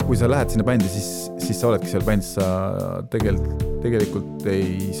kui sa lähed sinna bändi, siis sa oledki seal bändis, sa tegelikult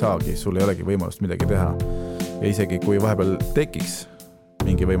ei saagi, sul ei olegi võimalust midagi teha. Ja isegi kui vahepeal tekiks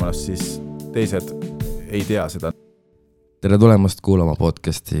mingi võimalus, siis teised ei tea seda. Tere tulemast kuulama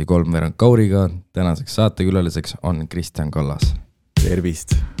podcasti 3 veerand Kauriga. Tänaseks saatekülaliseks on Kristjan Kallas.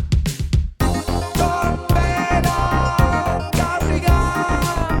 Tervist!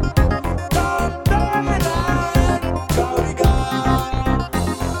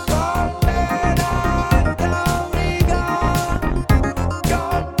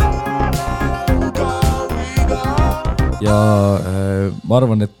 Ja ma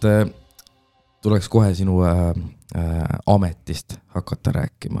arvan, et tuleks kohe sinu ametist hakata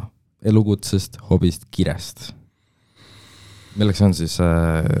rääkima. Elukutsest, hobist, kirest. Milleks on siis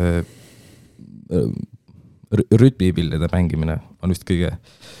rütmipillide mängimine on vist kõige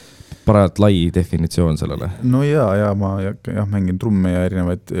parajalt lai definitsioon sellele. No ma mängin trumme ja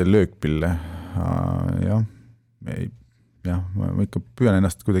erinevaid löökpille. Ma ikka püüan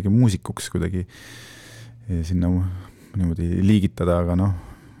ennast kuidagi muusikuks kuidagi sinna niimoodi liigitada, aga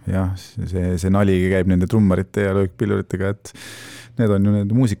see nali käib nende trummarite ja löökpilluritega, et need on ju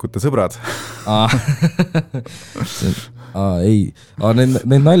need muusikute sõbrad.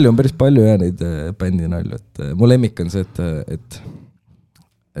 Neid nalju on päris palju ja neid bändi nalju. Mu lemmik on see,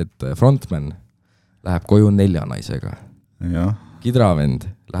 et frontman läheb koju 4 naisega. Ja.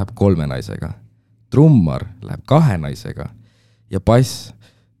 Kidravend läheb 3 naisega. Trummar läheb 2 naisega. Ja bass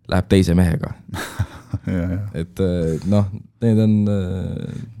läheb teise mehega. Et need on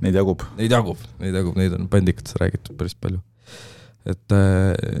neid jagub, neid on bändikates räägitud päris palju, et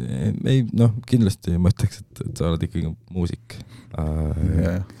kindlasti ma ütleks, et sa oled ikkagi muusik,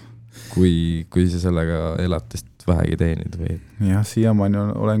 kui sa sellega elatist vähegi teenid või? Jah, siiamaani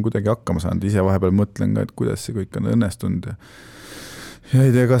olen kuidagi hakkama saanud, ise vahepeal mõtlen ka, et kuidas see kõik on õnnestunud ja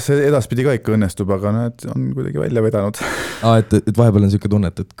ei tea, kas see edaspidi ka ikka õnnestub, aga need on kuidagi välja vedanud. Et vahepeal on selline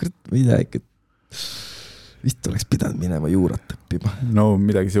tunnet, et ei tea ikka, vist oleks pidanud minema juurat õppima. No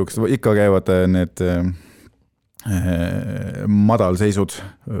midagi siukest, ikka käivad need madalseisud,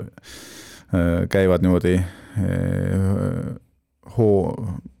 käivad niimoodi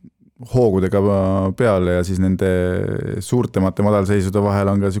hoogudega peale ja siis nende suurtemate madalseisude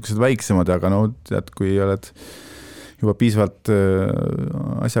vahel on ka siuksed väiksemad, aga tead, kui oled juba piisavalt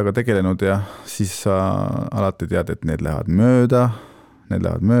asjaga tegelenud ja siis sa alati tead, et need lähevad mööda.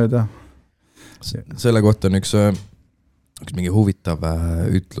 Selle kohta on üks mingi huvitav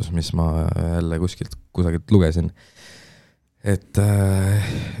ütlus, mis ma jälle kusagilt lugesin, et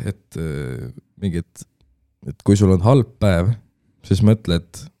kui sul on halb päev, siis mõtle,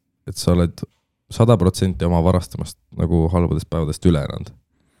 et sa oled 100% oma varastamast nagu halbadest päevadest üle elanud.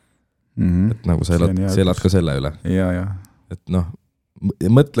 Et nagu sa elad ka selle üle. Ja. Et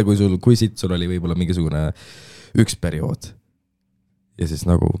mõtle, kui siit sul oli võib-olla mingisugune üks periood ja siis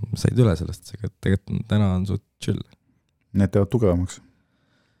nagu said üle sellest, tegelikult täna on suht chill. Need teevad tugevamaks.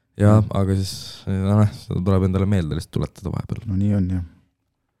 Ja, aga siis seda tuleb endale meelde lihtsalt tuletada vahepeal. No nii on, jah.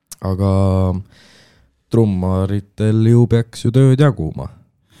 Aga trummaritel ju peaks ju tööd jaguma.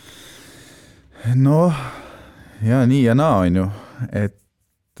 Ja nii ja naa on ju, et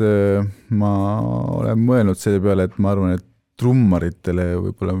ma olen mõelnud selle peale, et ma arvan, et trummaritele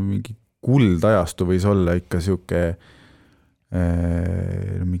võib-olla mingi kuldajastu võis olla ikka siuke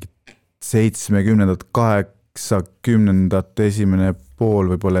mingi 70-ndad, 80-ndad esimene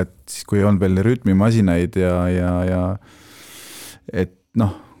pool võib-olla, et siis kui on veel rütmimasinaid ja et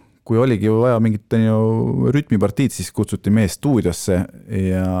kui oligi vaja mingit rütmipartiid, siis kutsuti mees stuudiosse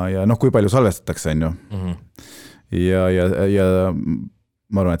ja kui palju salvestatakse on ju. Ja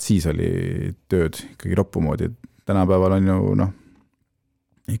ma arvan, et siis oli tööd ikkagi roppumoodi. Tänapäeval on ju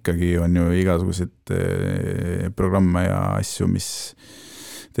ikkagi on ju igasuguseid programme ja asju, mis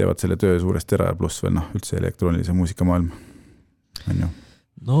teevad selle töö suuresti ära ja pluss veel üldse elektroonilise muusikamaailm. On ju?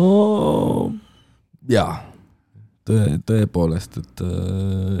 No jaa, tõepoolest, et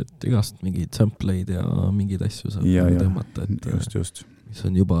igast mingid sampleid ja mingid asju saab tõmmata, et just. Mis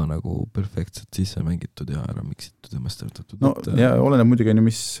on juba nagu perfektselt sisse mängitud ja ära miksitud ja masterdatud. Ja oleneb muidugi on ju,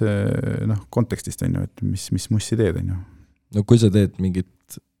 mis kontekstist on ju, et mis mussi teed on ju. No kui sa teed mingit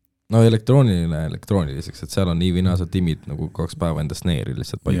elektrooniliseks, et seal on nii või naa, sa timid nagu 2 päeva enda sneeri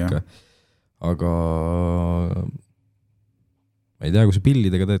lihtsalt paika. Aga ma ei tea, kui sa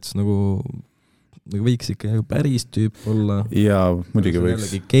pillidega teed, siis nagu võiks ikka päris tüüp olla. Ja muidugi võiks.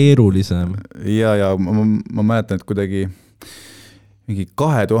 Jällegi keerulisem. Ja ma mäletan, et kuidagi mingi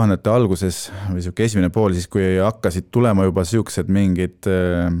 2000-te alguses või siuke esimene pool, siis kui hakkasid tulema juba siuksed mingid,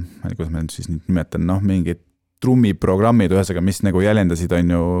 kuidas ma nüüd siis nimetan, mingid trummiprogrammid ühesõnaga, mis nagu jäljendasid on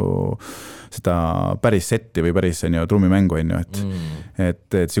ju seda päris setti või päris on ju trummimängu on ju, et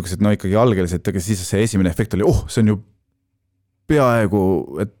siuksed no ikkagi algelised, aga siis see esimene efekt oli, see on ju peaaegu,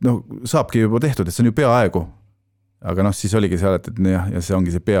 et saabki juba tehtud, et see on ju peaaegu, aga siis oligi see alati, et ja see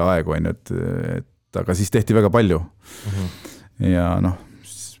ongi see peaaegu on ju, et aga siis tehti väga palju ja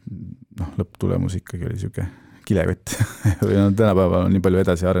lõpptulemus ikkagi oli siuke kilekott või tänapäeval on nii palju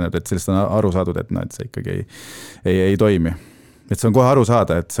edasi arenenud, et sellest on aru saadud, et et see ikkagi ei toimi. Et see on kohe aru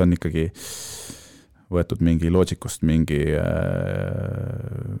saada, et see on ikkagi võetud mingi loogikust, mingi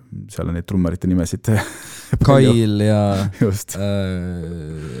seal on neid trummarite nimesid. Kyle ja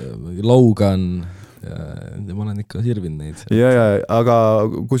Logan ja ma olen ikka sirvinud neid. Ja, aga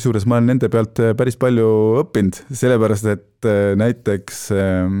kusjuures ma olen nende pealt päris palju õppinud, sellepärast, et näiteks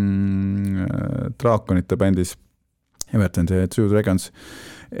Draakonite bändis Evert and the True Dragons.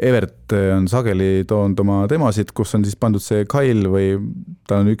 Evert on sageli toonud oma demosid, kus on siis pandud see Kyle või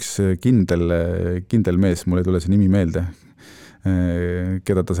ta on üks kindel mees, mul ei tule see nimi meelde,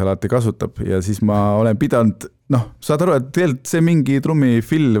 keda ta seal alati kasutab ja siis ma olen pidanud, saad aru, et tegelikult see mingi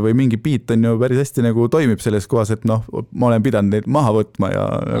trummifill või mingi beat on ju päris hästi nagu toimib selles kohas, et ma olen pidanud neid maha võtma ja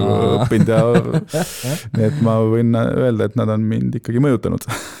nagu õppinud ja et ma võin öelda, et nad on mind ikkagi mõjutanud.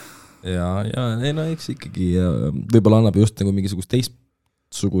 Ja eks ikkagi võib-olla annab just nagu mingisugust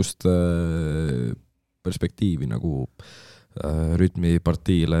teistsugust perspektiivi nagu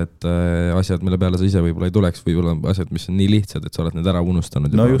rütmipartiile, et asjad, mille peale sa ise võib-olla ei tuleks, võib-olla asjad, mis on nii lihtsad, et sa oled need ära unustanud.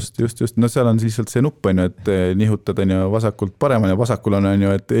 No just. Seal on lihtsalt see nupp, on ju, et nihutad on ju vasakult paremale ja vasakul on ju,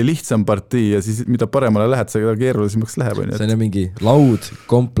 et lihtsam partii ja siis mida paremale lähed, seda keerulisemaks läheb. See on mingi laud,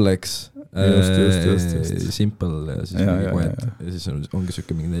 kompleks, simple ja siis mingi koet ja siis ongi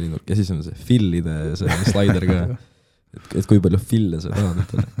siuke mingi nelinurk ja siis on see fillide see slider ka, et kui palju fille sa tahad,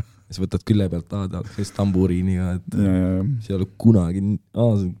 siis võtad külle pealt siis tamburiiniga, et see ei ole kunagi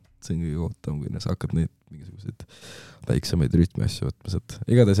see on kõige kohtavam, kui sa hakkad neid mingisuguseid väiksemaid rütmi asju võtmas, et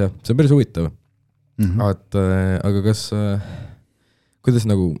igatahes jah, see on päris huvitav. Aga kas kuidas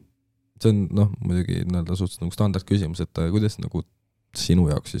nagu see on muidugi suhteliselt nagu standard küsimus, et kuidas nagu sinu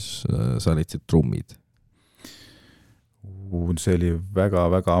jaoks siis sa leidsid trummid? See oli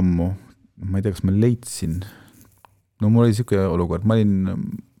väga-väga ammu, ma ei tea, kas ma leidsin, mul oli siuke olukord, ma olin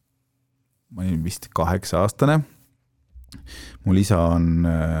vist 8-aastane. Mul isa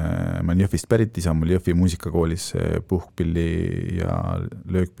ma olen Jõhvist pärit, isa mul Jõhvi muusikakoolis puhkpilli ja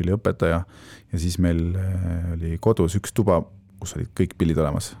löökpilli õpetaja ja siis meil oli kodus üks tuba, kus olid kõik pillid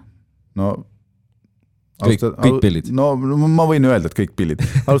olemas. Kõik pillid? Ma võin öelda, et kõik pillid.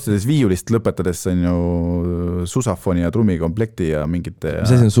 Alustades viiulist lõpetades on ju susafoni ja trummikomplekti ja mingite...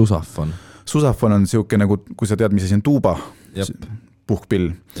 Mis asi on susafon? Susafon on siuke nagu, kui sa tead, mis asi on tuuba,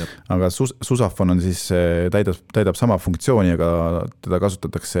 puhkpill. Aga susafon on siis, täidab sama funktsiooni, aga teda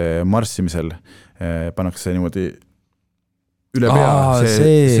kasutatakse marssimisel. Pannakse niimoodi üle pea,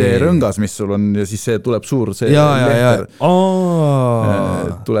 see rõngas, mis sul on ja siis see tuleb suur, see lehter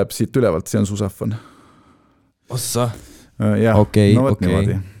tuleb siit ülevalt, see on susafon. Ossa. Jah, okei.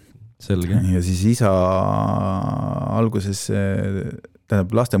 Selge. Ja siis isa alguses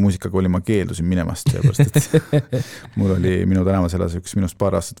tähendab lastemuusikakooli ma keeldusin minemast, et minu tänavas elas üks minust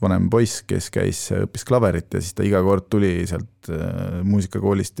paar aastat vanem poiss, kes õppis klaverit ja siis ta iga kord tuli sealt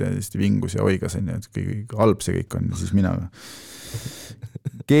muusikakoolist ja siis vingus ja oigas, et halb see kõik on ja siis mina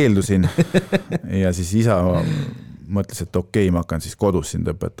keeldusin ja siis isa mõtles, et okei, ma hakkan siis kodus sind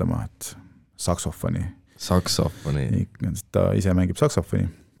õpetama, et saksofoni. Ta ise mängib saksofoni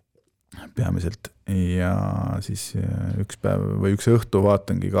peamiselt ja siis üks päev või üks õhtu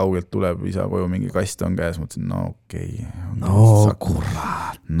vaatangi kaugelt tuleb isa koju, mingi kast on käes, mõtlesin, okei.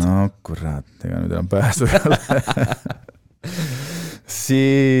 Kurat, ega nüüd enam pääsu ei ole.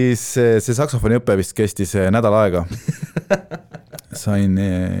 Siis see saksofoni õpe vist kestis nädal aega. Sain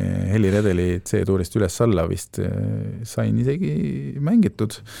heliredeli C-tuurist üles alla vist, sain isegi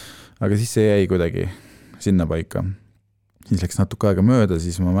mängitud, aga siis see jäi kuidagi sinna paika. Siis läks natuke aega mööda,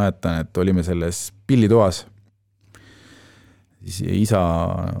 siis ma mäletan, et olime selles pillitoas. Siis isa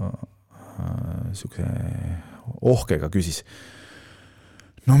siukse ohkega küsis,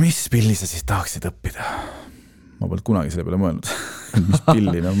 mis pilli sa siis tahaksid õppida? Ma polnud kunagi selle peale mõelnud. Mis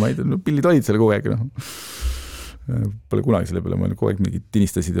pilli? Ma ei tea, pillid olid seal kogu aeg. Pole kunagi selle peale mõelnud, kogu aeg mingid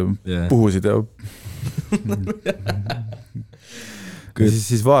tinistasid ja puhusid ja...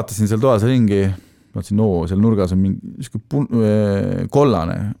 siis vaatasin seal toas ringi, mõtlesin, seal nurgas on mingi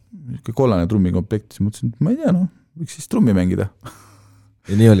kollane trummikomplekt, siis mõtlesin, et ma ei tea, võiks siis trummi mängida.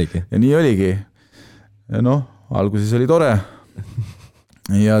 Ja nii oligi. Ja alguses oli tore.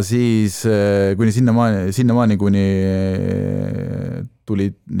 ja siis kuni sinnamaani, kuni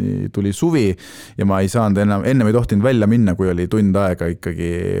tuli suvi ja ma ei saanud ennem ei tohtinud välja minna, kui oli tund aega ikkagi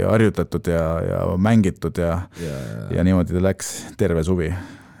harjutatud ja mängitud ja niimoodi ta läks terve suvi.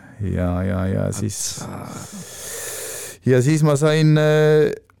 Ja siis ma sain,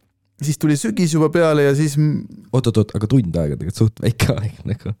 siis tuli sügis juba peale ja siis... Oot, aga tund aega tegelikult suht väike aeg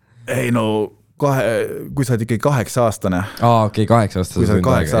nagu. Ei no, kui sa oled ikkagi 8-aastane. Okei, 8-aastane. Kui sa oled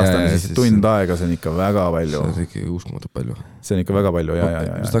 8-aastane, siis tund aega, see on ikka väga palju. See on ikka uskumatult palju. See on ikka väga palju, ja.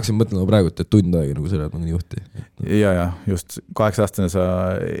 Just hakkasin mõtlema praegu, et tund aega nagu selle mõni juhti. Ja, just 8-aastane sa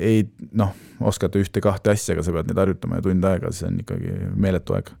ei, oskad 1-2 asja, aga sa pead neid harjutama ja tund aega, see on ikkagi meeletu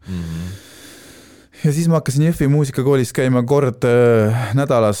aeg. Ja siis ma hakkasin Jõhvi muusikakoolis käima kord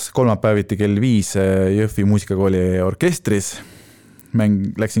nädalas, kolmapäeviti kell 5 Jõhvi muusikakooli orkestris.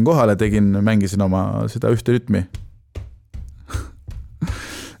 Läksin kohale, mängisin oma seda ühte rütmi.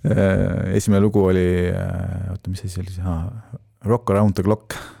 Esimene lugu oli, mis asi oli see? Rock Around the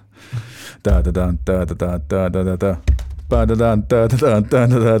Clock.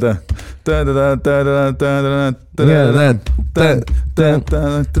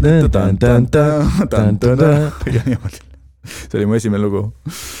 See oli mu esimene lugu.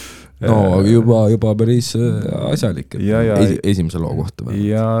 No, juba päris asjalik esimese loo kohta.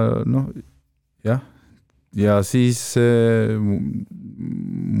 Ja ja siis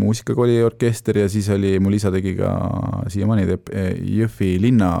muusikakooli orkester ja siis oli, mul isa tegi ka siiamaani teeb Jõhvi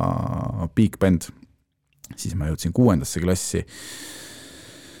linna big band. Siis ma jõudsin 6. klassi.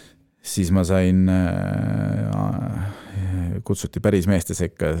 Siis ma sain, kutsuti päris meeste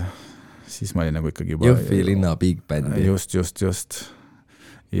sekka. Siis ma olin nagu ikkagi juba... Jõhvi linna big band. Just.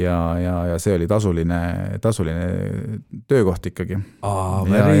 Ja see oli tasuline töökoht ikkagi.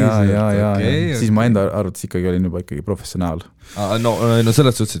 Okay. Siis ma enda arvates ikkagi olin juba ikkagi professionaal. No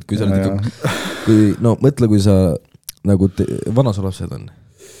selles suhtes, et kui sa oled ikka... mõtle, kui sa nagu vana su lapsed on?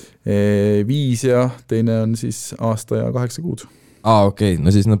 5 ja teine on siis aasta ja 8 kuud. Okei,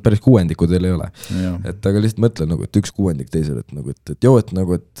 no siis nad päris kuuendiku teil ei ole. Et aga lihtsalt mõtle nagu, et 1 kuuendik teisel, et nagu, et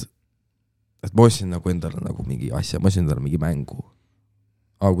ma ossin nagu endale nagu mingi asja, ma ossin endale mingi mängu.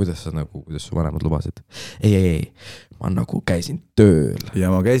 Kuidas su vanemad lubasid? Ei, ma nagu käisin tööl. Ja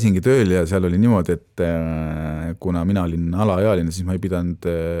ma käisingi tööl ja seal oli niimoodi, et kuna mina olin alaealine, siis ma ei pidanud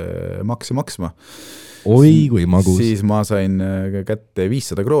makse maksma. Oi, kui magus. Siis ma sain kätte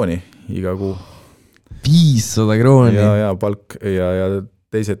 500 krooni iga kuu. 500 krooni? Ja palk ja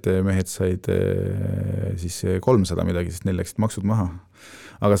teised mehed said siis 300 midagi, sest neil läksid maksud maha.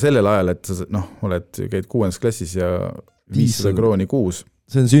 Aga sellel ajal, et sa käid 6. klassis ja 500 krooni kuus.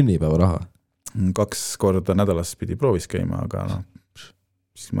 See on sünnipäeva raha. 2 korda nädalas pidi proovis käima, aga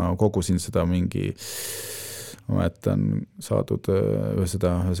siis ma kogusin seda mingi, ma mäletan saadud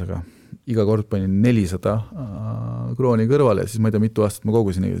ühesõnaga, iga kord panin 400 krooni kõrvale ja siis ma ei tea, mitu aastat ma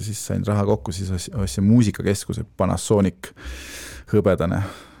kogusin ja siis sain raha kokku, siis ostsin muusikakeskuse Panasonic hõbedane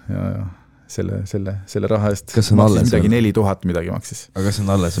ja selle raha eest maksis midagi 4000 midagi maksis. Aga see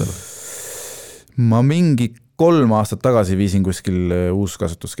on alles veel? Ma mingi 3 aastat tagasi viisin kuskil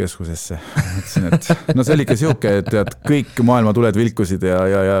uuskasutuskeskusesse. Mõtlesin, et see oli ikka siuke, et kõik maailma tuled vilkusid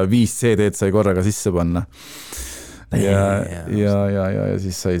ja 5 CD-d sai korraga sisse panna. Ja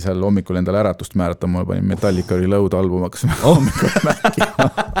siis sai seal hommikul endale äratust määrata, ma panin Metallica Reload albumaks hommikul mängima.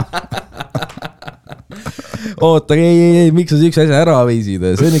 Oota, ei, miks sa üks asja ära viisid?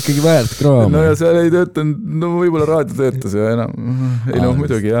 See on ikkagi väärt kraam. No ja seal ei töötanud, võib-olla raadio töötas ja enam.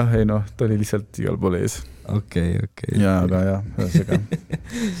 Muidugi jah, ta oli lihtsalt igal pool ees. Okei. Ja, aga jah, ühesõnaga.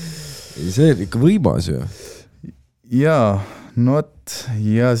 See on ikka võimas ju. Ja,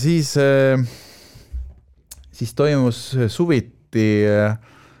 ja siis toimus suviti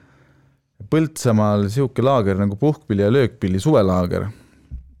Põltsamaal siuke laager nagu puhkpilli ja löökpilli suvelaager.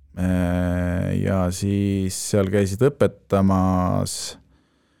 Ja siis seal käisid õpetamas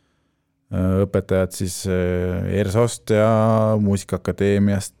õpetajad siis ERSOst ja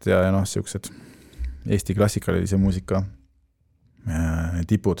Muusikaakadeemiast ja siuksed Eesti klassikalise muusika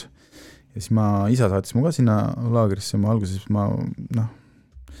tipud. Ja siis isa saatis mu ka sinna laagrisse, ma alguses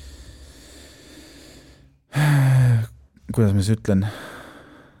kuidas ma siis ütlen?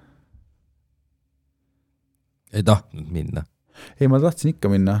 Ei tahtnud minna. Ei, ma tahtsin ikka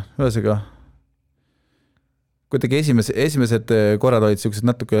minna, ühesõnaga kuidagi esimesed korrad olid siuksed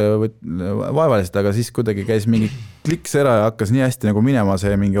natuke vaevalised, aga siis kuidagi käis mingi kliks ära ja hakkas nii hästi nagu minema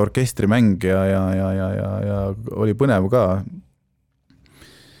see mingi orkestrimäng ja oli põnev ka.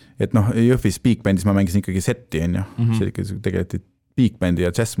 Et Jõhvis big bandis ma mängisin ikkagi setti, on ju. See oli ikkagi tegelikult big bandi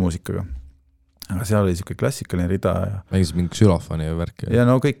ja jazzmuusikaga. aga seal oli siuke klassikaline rida ja mängis mingi xülofoni ja värk. Ja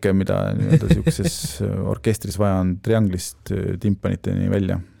no kõike, mida nii-öelda siukses orkestris vaja on trianglist timpaniteni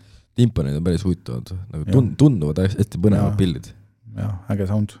välja. Timpanid on päris huvitavad, nagu tunduvad hästi põnevad pillid. Ja, äge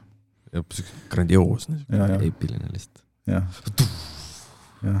sound. Ja grandioosne, eepiline lihtsalt. Ja.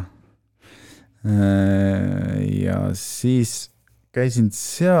 Ja siis käisin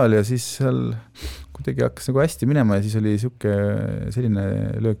seal ja siis seal kuidagi hakkas nagu hästi minema ja siis oli selline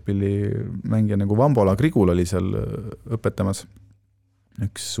löökpilli mängija nagu Vambola Grigul oli seal õpetamas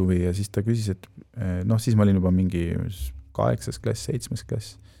üks suvi ja siis ta küsis, et siis ma olin juba mingi 8. klass, 7.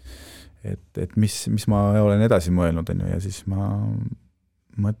 klass, et mis ma olen edasi mõelnud ja siis ma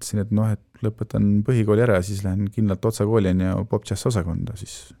mõtlesin, et et lõpetan põhikooli ära ja siis lähen kindlalt otsakooli ja pop-jazz osakonda,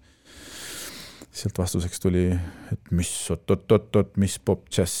 siis sealt vastuseks tuli, et mis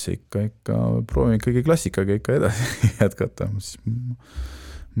pop-jazz ikka proovin ikkagi klassikaga ikka edasi jätkata.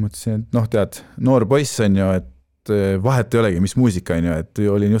 Mõtlesin, et tead, noor poiss on ju, et vahet ei olegi, mis muusika on ju, et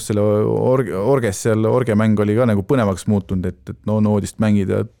olin just selle orges seal, orgemäng oli ka nagu põnevaks muutunud, et noodist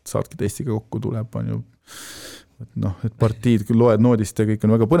mängid ja saadki teistiga kokku tuleb, on ju, et partiid loed noodist ja kõik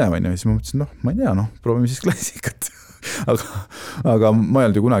on väga põnev on ju, ja siis ma mõtlesin, ma ei tea, proovime siis klassikat. aga ma ei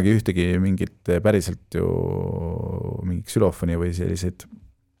olnud ju kunagi ühtegi mingit päriselt ju mingi xülofoni või selliseid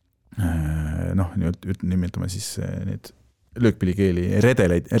nimetame siis need löökpillikeeli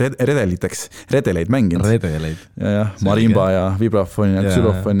redeleid mänginud. Redeleid. Ja, marimba ja vibrafon ja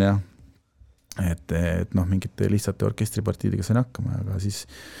xülofon ja et mingite lihtsate orkestripartiidega sain hakkama, aga siis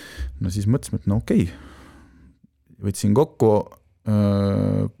mõtlesime, et okei. Võtsin kokku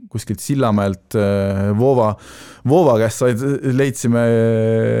kuskilt Sillamäelt Voova käest leidsime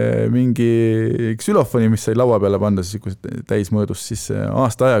mingi xülofoni, mis sai laua peale panda siis täismõõdus, siis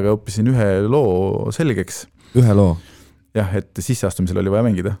aasta ajaga õppisin ühe loo selgeks. Ühe loo? Jah, et sisseastumisel oli vaja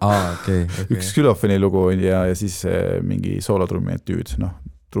mängida. Okay. Üks xülofoni lugu ja siis mingi soolotrummi etüüd,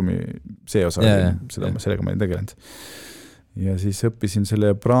 trummi see osa, sellega ma ei tegelenud. Ja siis õppisin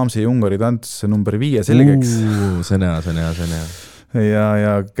selle Brahmsi Ungari tants number 5 selgeks. See on hea.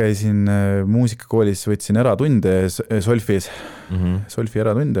 Ja käisin muusikakoolis, võtsin eratunde solfis, solfi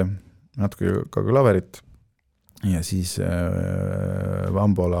eratunde, natuke ka klaverit ja siis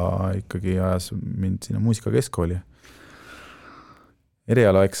Vambola ikkagi ajas mind sinna muusikakeskkooli.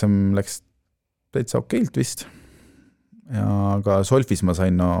 Erialaeksam läks täitsa okeilt vist, aga solfis ma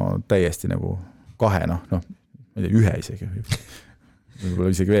sain täiesti nagu 2, ma ei tea, 1 isegi,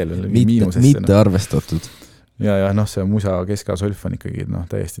 võib-olla isegi veel miinusesse. Mitte arvestatud. Ja see musa keska solf on ikkagi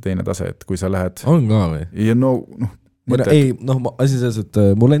täiesti teine tase, et kui sa lähed... On ka või? Ja asi selles, et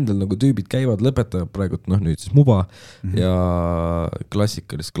mul endal nagu tüübid käivad, lõpetavad praegu, nüüd siis muba ja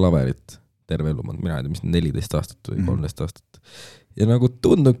klassikalist klaverit terve elu, mina ei tea, mis 14 aastat või 13 aastat. Ja nagu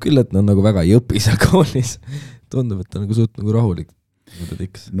tundub küll, et nad nagu väga ei õpi seal koolis. Tundub, et ta nagu suht nagu rahulik.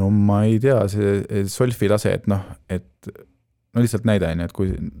 No ma ei tea, see solfi tase, et lihtsalt näide on, et kui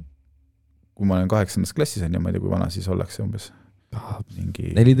ma olen 8. klassis on ja ma ei tea, kui vana siis ollakse umbes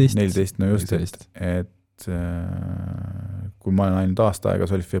mingi 14, no just, et kui ma olen ainult aasta aega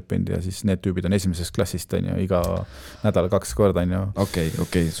solfi õppinud ja siis need tüübid on 1. klassist on ju, iga nädal 2 korda on ju.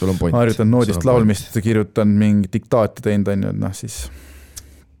 Okei, sul on point. Harjutan noodist laulmist, kirjutan mingi diktaati teinud on ju, siis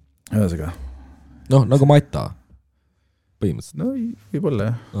ühesõga. Nagu Mata põhimõtteliselt. No võib-olla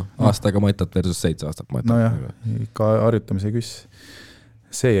jah. Aastaga Matat versus 7 aastat Matat. No jah, ikka harjutamise küss.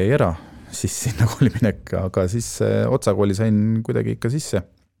 See jäi ära siis sinna kooli minek, aga siis otsakooli sain kuidagi ikka sisse.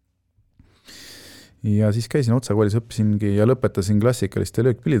 Ja siis käisin otsakoolis, õppisingi ja lõpetasin klassikaliste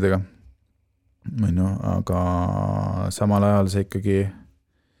löökpillidega. Aga samal ajal see ikkagi,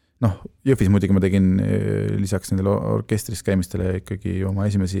 Jõhvis muidugi ma tegin lisaks nendele orkestris käimistele ikkagi oma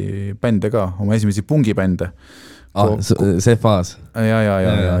esimesi bände ka, oma esimesi pungibände. See faas.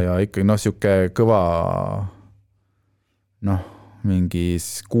 Ja ikkagi siuke kõva mingi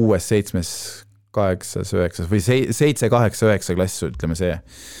 6, 7, 8, 9 või 7, 8, 9 klass, ütleme see.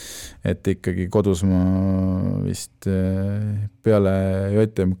 Et ikkagi kodus ma vist peale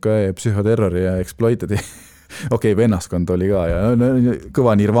JMK ja Psühhoterrori ja Exploitedi vennaskond oli ka ja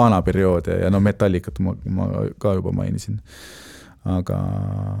kõva Nirvana periood ja Metallicat ma ka juba mainisin.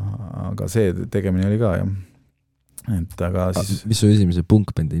 Aga see tegemine oli ka, jah. Et aga siis... Mis su esimese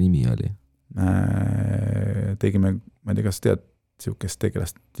punkbändi nimi oli? Tegime, ma ei tea, kas tead, siukest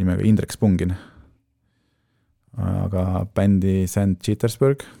tegelast nimega Indrek Spungin. Aga bändi St.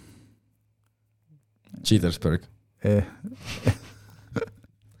 Cheatersburg. Cheatersburg. Ei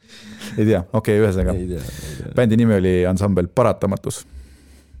tea, ühesõnaga. Bändi nimi oli ansambel Paratamatus.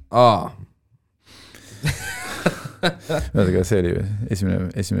 Ühesõnaga, see oli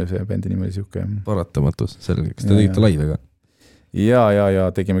esimene bändi nimi oli siuke. Paratamatus, selge. Kas te tegite laive ka? Ja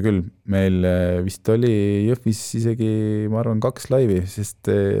tegime küll. Meil vist oli Jõhvis isegi, ma arvan, 2 laivi, sest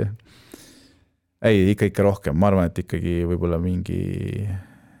ikka rohkem. Ma arvan, et ikkagi võib-olla mingi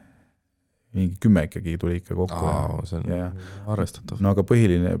 10 ikkagi tuli ikka kokku. See on arvestatav. No aga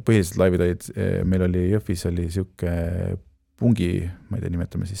põhilised laivid olid, meil oli Jõhvis oli siuke pungi, ma ei tea,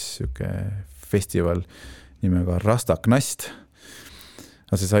 nimetame siis siuke festival nimega Rastaknast.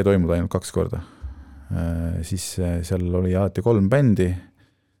 See sai toimuda ainult 2 korda. Siis seal oli alati 3 bändi,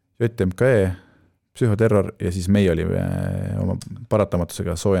 JMKE, Psühhoterror ja siis meie oli oma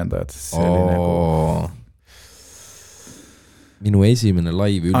paratamatusega soojendajad. Minu esimene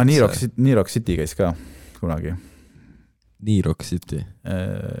live üldse. Nii Rock City käis ka kunagi. Nii Rock City?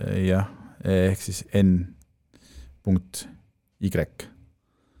 Jah, ehk siis N.Y.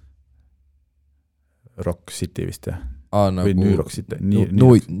 Rock City vist, jah. Või New York City.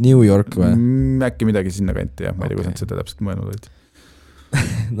 New York või? Äkki midagi sinna kanti, jah. Ma ei tea, kuidas nad seda täpselt mõelnud olid.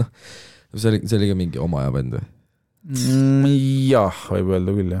 See oli ka mingi oma aja bänd või? Jah, võib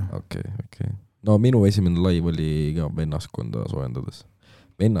öelda küll, jah. Okay. No minu esimene live oli ka Vennaskonda soojendades.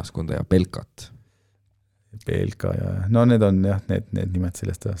 Vennaskonda ja Belkat. Belka ja... No need on jah, need nimed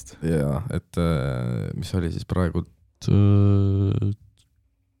sellest ajast. Jaa, et mis oli siis praegu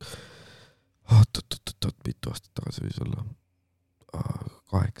mitu aastat tagasi võis olla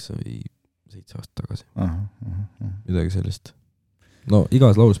 8 või 7 aastat tagasi. Midagi sellist. No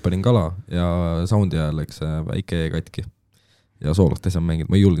igas laulus panin kala ja soundi ajal läks väike katki ja soolot ei saa mängida.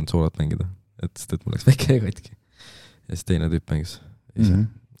 Ma ei julgenud soolot mängida, et mul läks väike katki ja siis teine tüüp mängis ise.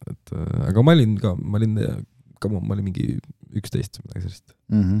 Aga ma olin mingi 11 midagi sellist.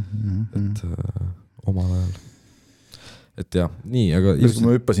 Et omal ajal. Et jah, nii, aga...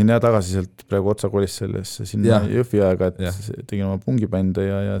 Ma hüppasin tagasi sealt praegu otsakoolist sellesse sinna Jõhvi aega, et tegin oma pungibände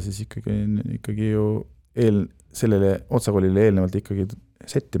ja siis ikkagi ju sellele otsakoolile eelnevalt ikkagi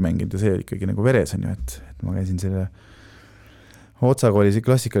setti mänginud ja see ikkagi nagu veres on ju, et ma käisin selle otsakoolis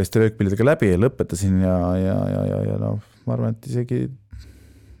klassikaliste röökpillidega läbi ja lõpetasin ja no, ma arvan, et isegi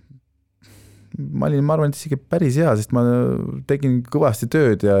ma arvan, et isegi päris hea, sest ma tegin kõvasti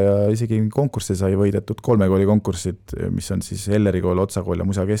tööd ja isegi konkursse sai võidetud 3 kooli konkursid, mis on siis Elleri kool, Otsakool ja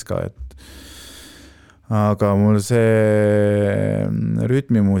Musa Keska, et aga mul see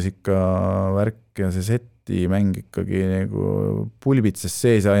rütmimuusika värk ja see seti mäng ikkagi nagu pulbitses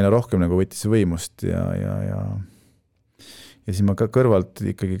sees ja aina rohkem nagu võttis võimust ja siis ma ka kõrvalt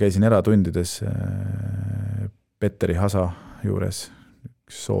ikkagi käisin eratundides Petteri Hasa juures,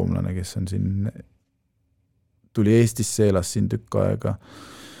 soomlane, kes on siin, tuli Eestisse, elas siin tükk aega,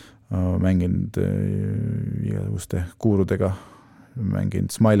 mänginud igasuguste kuurudega,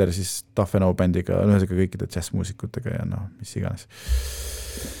 mänginud Smiler siis Taffenau bändiga, ühesõnaga kõikide jazzmuusikutega ja no, mis iganes.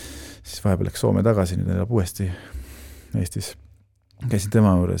 Siis vahepeal läks Soome tagasi, nüüd elab uuesti Eestis. Käisin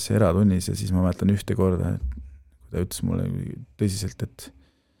tema juures eratunnis ja siis ma mäletan ühte korda, et ta ütles mulle tõsiselt, et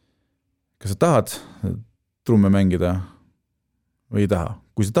kas sa tahad trumme mängida või ei taha.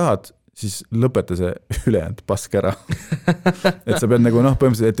 Kui sa tahad, siis lõpeta see ülejäänud pask ära. Et sa pead nagu,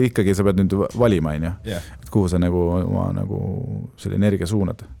 põhimõtteliselt, et ikkagi sa pead nüüd valima, et kuhu sa nagu oma nagu selle energia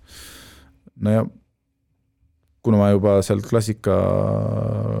suunad. No ja kuna ma juba sealt klassika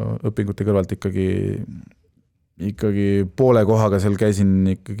õpingute kõrvalt ikkagi poole kohaga seal käisin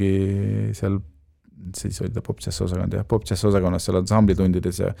ikkagi seal, siis oli ta pop-jazz osakond ja pop-jazz osakonnas seal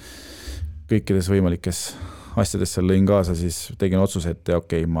ansamblitundides ja kõikides võimalikes asjadest seal lõin kaasa, siis tegin otsuse, et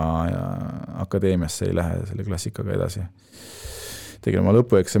okei, ma akadeemiasse ei lähe selle klassikaga edasi. Tegin oma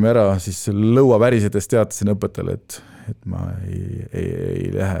lõpueksami ära, siis lõua värisedes teatasin õpetajale, et ma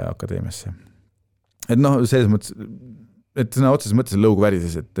ei lähe akadeemiasse. Et noh, selles mõttes, et sõna otseses mõttes lõug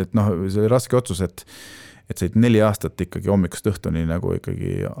värises, et noh, see oli raske otsus, et said 4 aastat ikkagi hommikust õhtuni nagu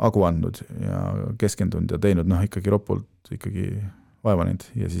ikkagi agu andnud ja keskendunud ja teinud, noh ikkagi ropult ikkagi vaevaninud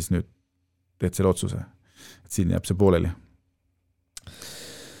ja siis nüüd teed selle otsuse. Et siin jääb see pooleli.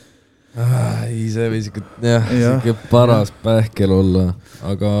 Ei, see või siuke paras pähkel olla,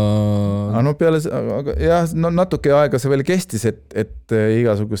 aga... no peale, aga jah, no natuke aega see veel kestis, et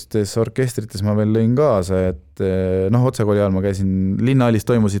igasugustes orkestrites ma veel lõin kaasa, et noh, Otsakooli ajal ma käisin, Linnaalis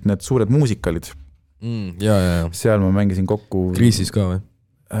toimusid need suured muusikalid. Ja. Seal ma mängisin kokku... Kriisis ka või?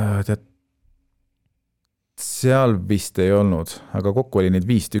 Seal vist ei olnud, aga kokku oli neid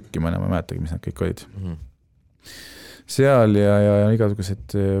 5 tükki, ma ei mäletagi, mis nad kõik olid. Seal ja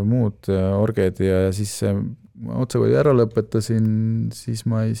igasugused muud orged ja siis Otsakooli ära lõpetasin, siis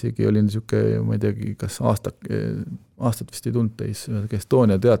ma isegi olin siuke, ma ei teagi, kas aastat vist ei tulnud teis,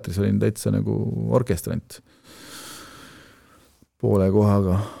 Estonia teatris olin täitsa nagu orkestrant. poole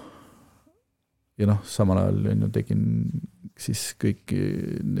kohaga. Ja noh, samal ajal tegin siis kõiki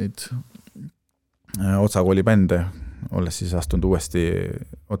neid Otsakooli bände, olles siis astunud uuesti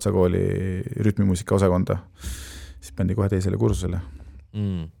Otsakooli rütmimuusika osakonda, siis bändi kohe teisele kursusele.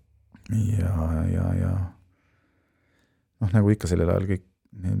 Ja noh, nagu ikka sellel ajal kõik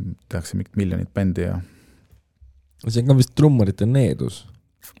tehakse mingit miljonit bändi ja see on ka vist trummarite needus.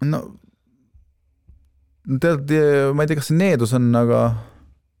 No tead, ma ei tea, kas see needus on, aga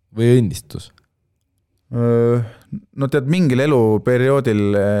või õnnistus? No tead, mingil eluperioodil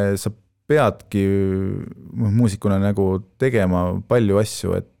sa peadki muusikuna nagu tegema palju asju,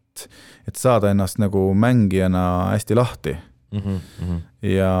 et saada ennast nagu mängijana hästi lahti.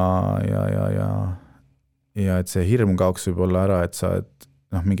 Ja et see hirm kaoks võib olla ära, et sa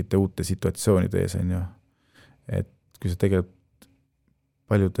mingite uute situatsioonide ees on ju. Et kui sa tegelikult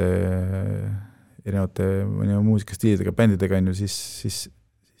paljude erinevate muusikastiilidega, bändidega on ju, siis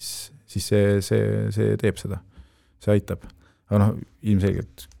see teeb seda. See aitab. Aga noh,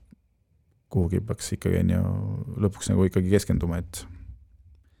 ilmselgelt kuhugi peaks ikkagi lõpuks nagu ikkagi keskenduma, et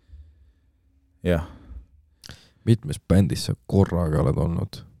jah. Mitmes bändis sa korraga oled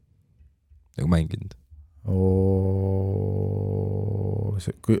olnud? Nagu mänginud?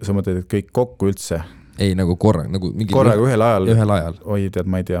 Sa mõtled, et kõik kokku üldse? Ei, nagu korraga. Nagu korraga ühel ajal? Ühel ajal. Oi, tead,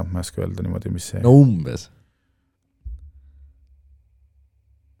 ma ei tea, ma ei oska öelda niimoodi, mis see... No umbes.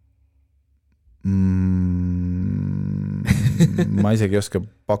 Ma isegi ei oska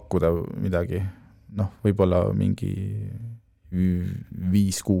pakkuda midagi. Noh, võib-olla mingi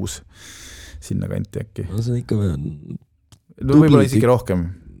 5-6 sinna kanti äkki. No see on ikka veel... No, võib-olla isegi rohkem.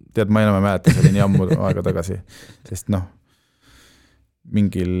 Tead, ma enam ei mäleta, see oli nii ammu aega tagasi. Sest noh,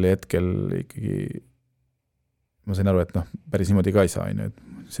 mingil hetkel ikkagi ma sain aru, et noh, päris niimoodi ka ei saa.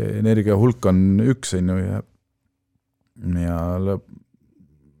 See energia hulk on üks ja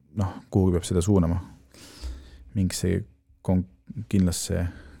noh, kuhugi peab seda suunama. Mingisse kindlasse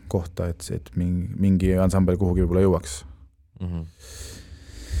kohta, et mingi ansambel kuhugi võib-olla jõuaks.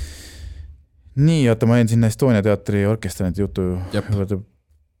 Nii, oota, ma jäin sinna Estonia teatri orkestranit jutu.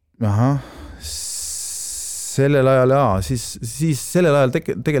 Ahah, sellel ajal, siis sellel ajal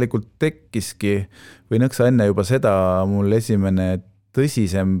tegelikult tekkiski või nõksa enne juba seda mul esimene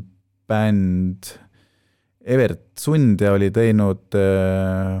tõsisem bänd Evert Sundja oli teinud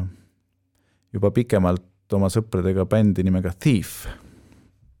juba pikemalt oma sõpradega bändi nimega Thief.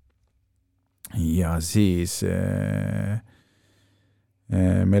 Ja siis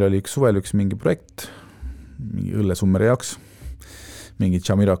meil oli suvel üks mingi projekt, mingi õllesummeri jaoks, mingi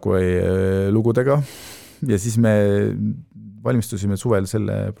Jamiroquai lugudega ja siis me valmistusime suvel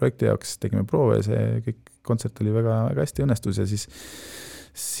selle projekti jaoks, tegime proove ja see kõik kontsert oli väga, väga hästi õnnestus ja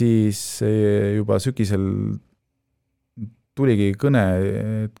siis juba sügisel tuligi kõne,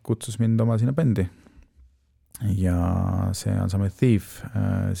 et kutsus mind oma sinna bändi. Ja see ansambel Thief,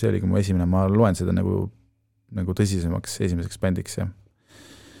 see oligi mu esimene, ma loen seda nagu tõsisemaks esimeseks bändiks ja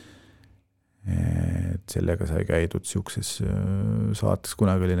et sellega sai käidud siukses saates,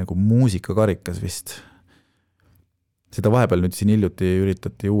 kunagi oli nagu muusikakarikas vist. Seda vahepeal nüüd siin hiljuti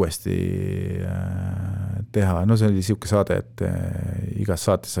üritati uuesti teha, no see oli siuke saade, et igas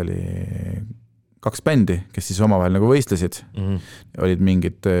saates oli 2 bändi, kes siis omavahel nagu võistlesid. Olid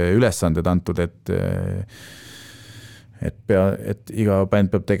mingid ülesanded antud, et iga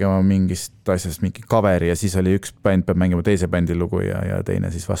bänd peab tegema mingist asjast mingi coveri ja siis oli üks bänd peab mängima teise bändi lugu ja teine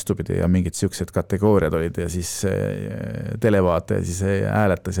siis vastupidi ja mingid siuksed kategooriad olid ja siis televaate ja siis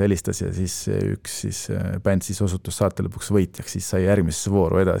hääletas ja helistas ja siis üks siis bänd siis osutus saate lõpuks võitjaks, siis sai järgmisesse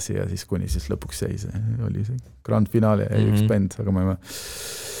vooru edasi ja siis kuni siis lõpuks jäi oli see grand finaal ja üks bänd, aga ma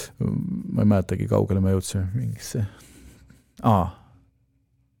ei mäletagi kaugele ma jõudsin mingisse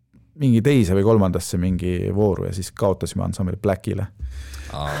mingi teise või kolmandasse mingi vooru ja siis kaotasime ansambli Blackile.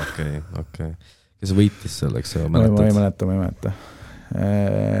 Okei. Kes võitis selleks? Ma ei mäleta.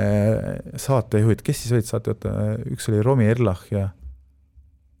 Saatejuhid, kes siis olid saatejuhid? Üks oli Romi Erlach ja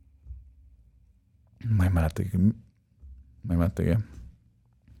ma ei mäletagi.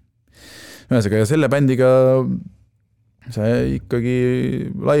 Ühesõnaga, ja selle bändiga sai ikkagi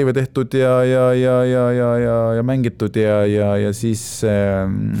laive tehtud ja mängitud ja siis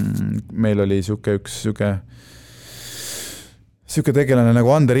meil oli siuke tegelane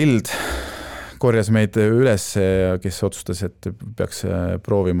nagu Ander Ild korjas meid üles, kes otsustas, et peaks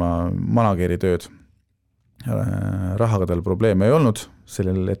proovima manageri tööd. Rahaga tal probleeme ei olnud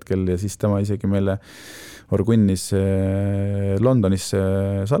sellel hetkel ja siis tema isegi meile orgunnis Londonis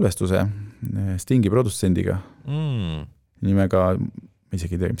salvestuse Stingi produtsendiga nimega, ma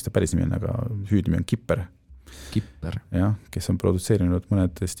isegi ei tea, mis ta päris nimi on, aga hüüdnimi on Kipper. Kipper. jah, kes on produtseerinud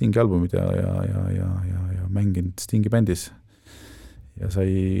mõned Stingi albumid ja mänginud Stingi bändis ja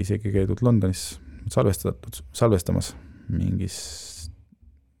sai isegi käidud Londonis salvestamas mingis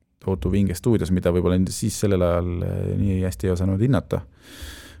Ootu Vinge stuudios, mida võib-olla siis sellel ajal nii hästi ei osanud hinnata.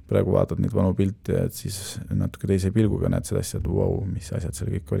 Praegu vaatad neid vanu pilte ja siis natuke teise pilguga näed seda asja, et wow, mis asjad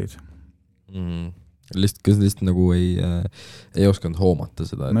seal kõik olid. Lihtsalt nagu ei osanud hoomata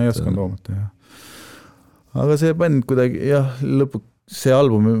seda. No ei osanud hoomata, jah. Aga see bänd kuidagi, jah, see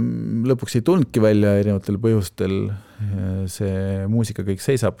album lõpuks ei tulnudki välja erinevatel põhjustel. See muusika kõik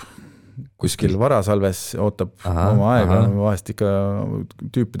seisab. Kuskil varasalves ootab oma aega, vahest ikka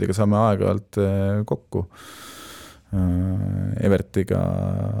tüüpidega saame aega-alt kokku. Evertiga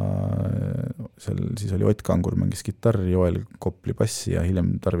seal siis oli Ott Kangur mängis kitarri, Joel Kopli bassi ja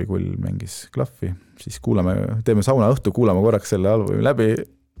hiljem Tarvi Kull mängis klahvi. Siis teeme sauna õhtu, kuulame korraks selle albumi läbi,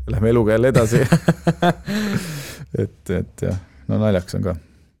 lähme eluga jälle edasi. et jah, no naljaks on ka.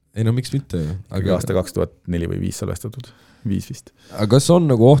 Ei no miks mitte? Aga aasta 2004 või 5 salvestatud. 5 vist. Aga kas on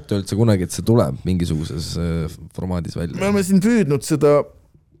nagu ohtu üldse kunagi, et see tuleb mingisuguses formaadis välja? Me oleme siin püüdnud seda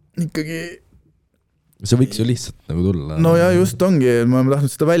ikkagi... See võiks ju lihtsalt nagu tulla. No ja just ongi, me oleme tahtnud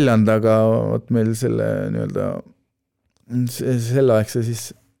seda välja anda, aga meil selle selle aegse siis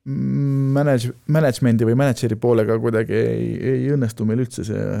managemendi või manageri poolega kuidagi ei õnnestu meil üldse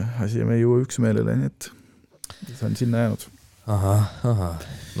see asi, me ei jõua üksmeelele, nii et see on sinna jäänud. Aha,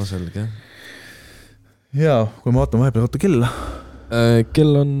 no selge. Jaa, kui ma vaatan vahepeal, kella.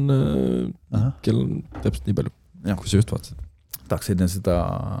 Kell on täpselt nii palju, kui sa just vaatasid. Tahaks enne seda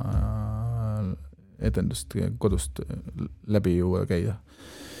etendust kodust läbi jõuda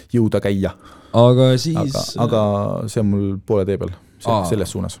käia. Aga siis... Aga see on mul poole tee peal, selles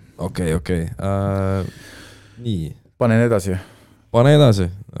suunas. Okei. Nii. Panen edasi,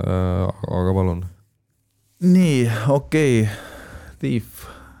 aga palun. Nii, okei. Thief,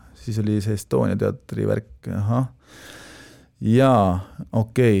 siis oli see Estonia teatri värk. Jaa,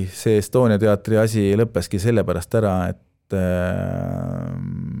 okei, see Estonia teatri asi lõppeski sellepärast ära, et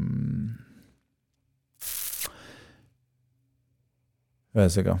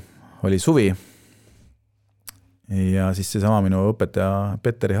ühesega oli suvi ja siis see sama minu õpetaja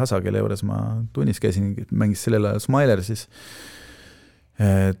Petteri Hasa, kelle juures ma tunnis käisin, mängis sellel ajal Smiler siis.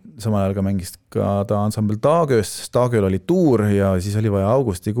 Samal ajal ka mängis ka ta ansambel Taagööl oli tuur ja siis oli vaja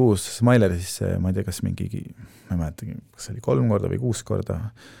augustikuus Smiler siis, ma ei tea, kas mingi, ma ei mäletagi, kas oli 3 korda või 6 korda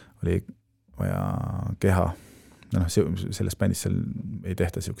oli vaja keha. No, selles bändis seal ei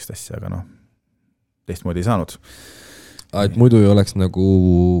tehta siukest asja, aga teistmoodi ei saanud. Et muidu ei oleks nagu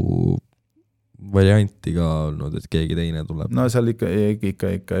varianti ka olnud, et keegi teine tuleb. No seal ikka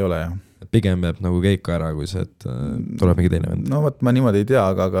ei ole, jah. Pigem jääb nagu keika ära, kui see, et tuleb mingi teine vend. No võt, ma niimoodi ei tea,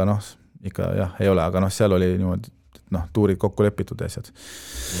 aga ikka jah, ei ole, aga seal oli niimoodi, tuurid kokku lepitud asjad.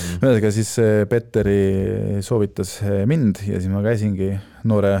 Ühesega siis Petteri soovitas mind ja siis ma käisingi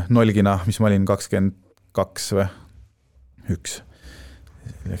noore nolgina, mis ma olin 22 või 1.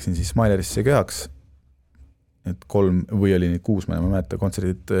 Läksin siis Smilerisse kehaks, et 3 või oli 6, ma ei mäleta,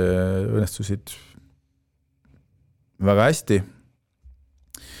 kontserdid õnnestusid väga hästi.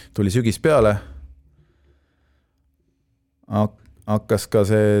 Tuli sügis peale. Hakkas ka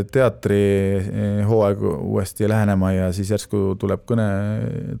see teatri hooaeg uuesti lähenema ja siis järsku tuli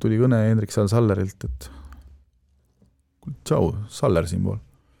kõne Hendrik Sallerilt, et tšau, Saller siin pool.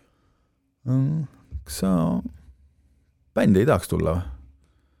 Kas sa bändi ei tahaks tulla või?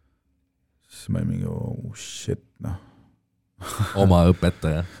 Siis ma mingi, shit, Oma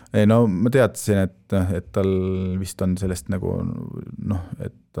õpetaja. Ei, ma teadsin, et tal vist on sellest nagu,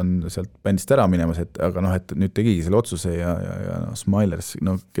 et on sealt bändist ära minemas, aga et nüüd tegigi selle otsuse ja Smilers,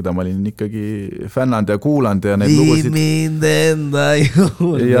 keda ma olin ikkagi fännanud ja kuulanud ja neid lugusid. Mind enda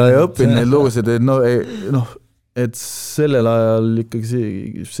juurde. Ja õpin neid lugusid, et sellel ajal ikkagi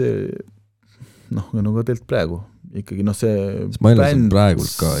see nagu teilt praegu. Ikkagi see bänd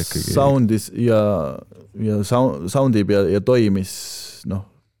soundis ja soundib ja toimis,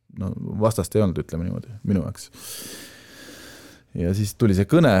 vastast ei olnud, ütleme niimoodi, minu jaoks. Ja siis tuli see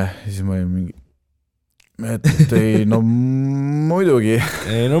kõne ja siis ma olin mingi, et ei, muidugi.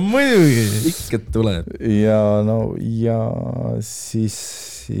 Ei, muidugi, ikka tuleb. Ja siis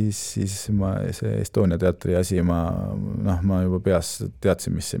see Estonia teatri asi, ma juba peas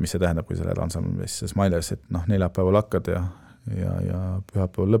teadsin, mis see tähendab, kui sa lähed ansamblis Smilers, et neljapäeval hakkad ja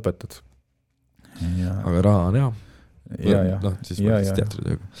pühapäeval lõpetad. Aga raha on hea. Ja.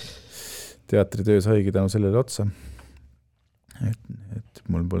 Teatritöö saigi tänu sellele otsa. Et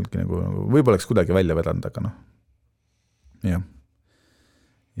mul polnudki nagu võib-olla oleks kuidagi välja vedanud, aga jah.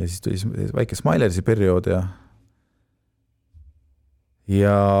 ja siis tuli väike Smilersi periood ja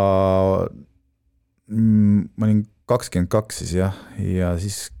ma olin 22 siis jah, ja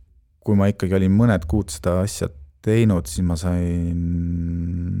siis kui ma ikkagi olin mõned kuud seda asja teinud, siis ma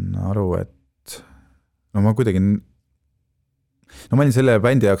sain aru, et no ma kuidagi, no ma olin selle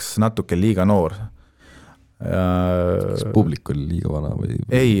bändi jaoks natuke liiga noor. Kas publik oli liiga vana või?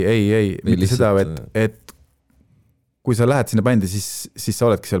 Ei, mitte seda, et kui sa lähed sinna bändi, siis sa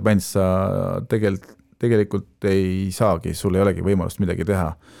oledki seal bändis, sa tegelikult ei saagi, sul ei olegi võimalust midagi teha.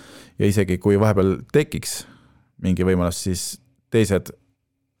 Ja isegi kui vahepeal tekiks mingi võimalus, siis teised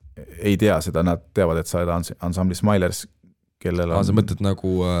ei tea seda, nad teavad, et sa oled ansambli Smilers, kellel on... Sa mõtled nagu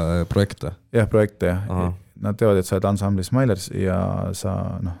projekte? Jah, projekte, jah. Aha. Nad teavad, et sa oled ansambli Smilers ja sa,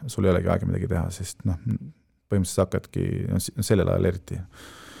 sul ei olegi aega midagi teha, sest põhimõtteliselt hakkadki, sellel ajal eriti,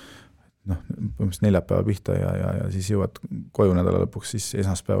 põhimõtteliselt neljapäeva pihta ja siis jõuad koju nädala lõpuks, siis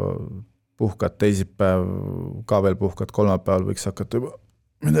esmaspäeva puhkad, teisipäev ka veel puhkad, kolmapäeval võiks hakata juba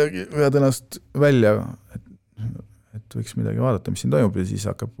midagi vead ennast välja, et võiks midagi vaadata, mis siin toimub ja siis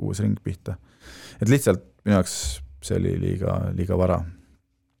hakkab uus ring pihta. Et lihtsalt minu jaoks see oli liiga vara.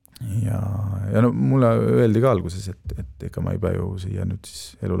 Ja mulle öeldi ka alguses, et ega ma ei pea ju siia nüüd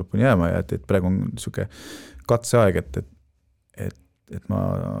siis elu lõpuni jääma ja et praegu on niisugune katseaeg, et ma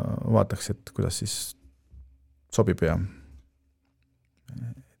vaataks, et kuidas siis sobib ja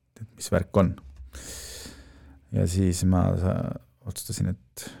et mis värk on. Ja siis ma otsustasin,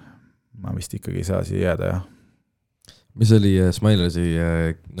 et ma vist ikkagi ei saa siia jääda, jah. Mis oli Smilersi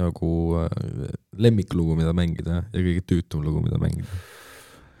nagu lemmiklugu, mida mängida ja kõige tüütum lugu, mida mängida?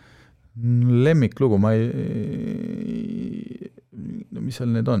 Lemmiklugu, ma ei... mis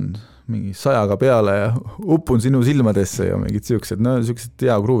seal need on? Mingi 100 peale ja upun sinu silmadesse ja mingid siuksed, siuksed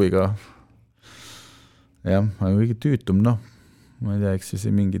hea gruuviga. Jah, kõige tüütum, ma ei tea, eks siis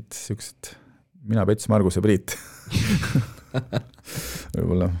mingid siuksed... Mina, Pets, Margus ja Priit.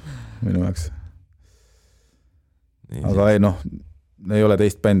 Võib-olla minu jaoks. Aga ei ole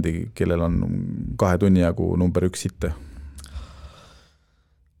teist bändi, kellel on 2 tunni jagu number 1 hitte.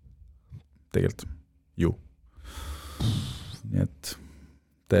 Tegelikult ju. Nii et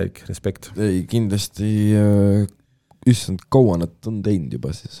täielik respekt. Ei, kindlasti issand, kaua nad on teinud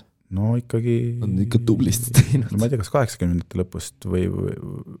juba siis? No ikkagi... On ikka tublisti teinud. Ma ei tea, kas 80 lõpust või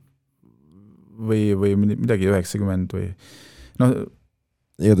midagi 90 või...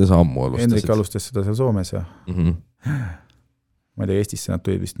 Ega te saa ammu alustasid? Hendrik alustas seda seal Soomes ja... Ma ei tea, Eestisse nad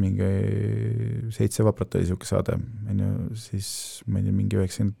tulid vist mingi 7 vaprat oli siuke saade, siis ma ei tea, mingi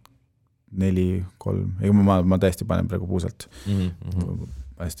 94, 3, ega ma täiesti panen praegu puusalt.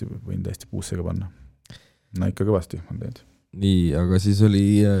 Võin täiesti puussega panna. No ikka kõvasti on teinud. Nii, aga siis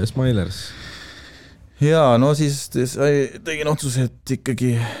oli Smilers. Jaa, no siis tegin otsuse, et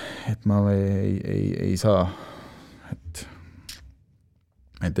ikkagi, et ma ei saa,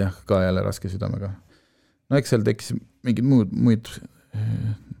 et jah, ka jälle raske südamega. No eks seal tekkis mingid muid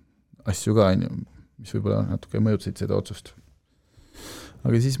asju ka, mis võib-olla natuke mõjutasid seda otsust.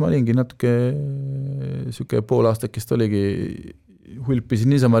 Aga siis ma olingi natuke siuke pool aastakest oligi, hulpisin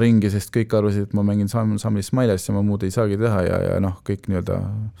niisama ringi, sest kõik arvasid, et ma mängin samlis Smilers ja ma muud ei saagi teha ja kõik nii-öelda...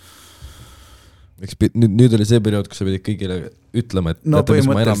 Nüüd oli see periood, kus sa pidid kõigile ütlema, et teate, mis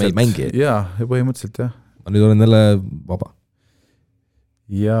ma enam ei mängi. Jaa, ja põhimõtteliselt jah. Ma nüüd olen jälle vaba.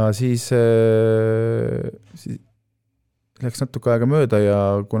 Ja siis läks natuke aega mööda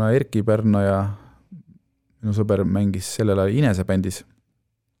ja kuna Erki Pärna ja minu sõber mängis sellel ajal Inese bändis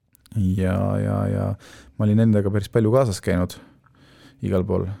ja ma olin endaga päris palju kaasas käinud igal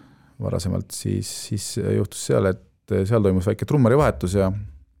pool varasemalt, siis juhtus seal, et seal toimus väike trummari vahetus ja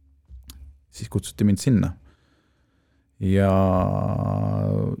siis kutsuti mind sinna. Ja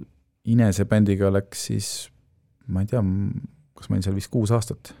Inese bändiga läks siis, ma ei tea, kas ma olin seal vist 6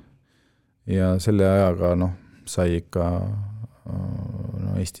 aastat. Ja selle ajaga sai ikka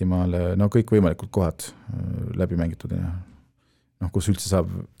Eestimaale kõik võimalikud kohad läbi mängitud. Kus üldse saab...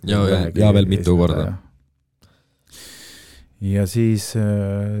 Ja veel mitu korda. Ja siis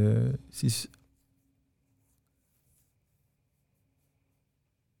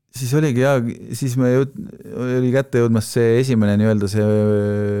oligi siis me oli kätte jõudmas see esimene nii-öelda see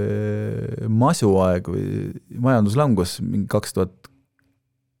masuaeg või majanduslangus mingi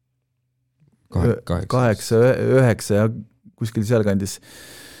 2008, 9 ja kuskil seal kandis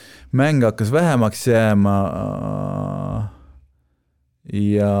mäng hakkas vähemaks jääma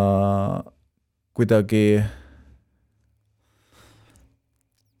ja kuidagi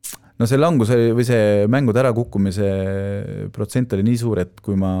see langus või see mängude ära kukkumise protsent oli nii suur, et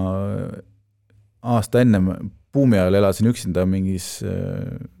kui ma aasta enne buumi ajal elasin üksinda mingis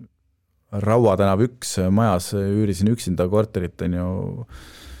Raua tänav 1 majas, üürisin üksinda korterit, on ju,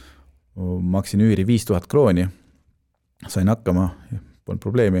 maksin üüri 5000 krooni, sain hakkama, polnud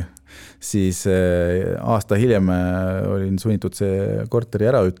probleemi. Siis aasta hiljem olin sunnitud see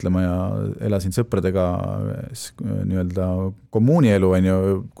korteri ära ütlema ja elasin sõpradega nii-öelda kommuunielu, on ju,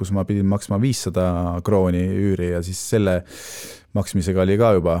 kus ma pidin maksma 500 krooni üüri ja siis selle maksmisega oli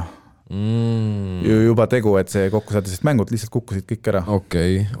ka juba tegu, et see kokku saada, sest mängud lihtsalt kukkusid kõik ära.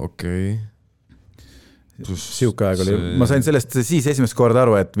 Okei. Siuke aeg oli. Ma sain sellest siis esimest korda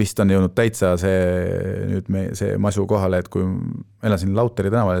aru, et vist on jõudnud täitsa see masu kohale, et kui elasin Lauteri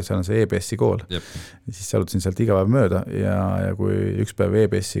tänaval ja seal on see EBS-i kool, siis jalutasin sealt iga päev mööda ja kui üks päev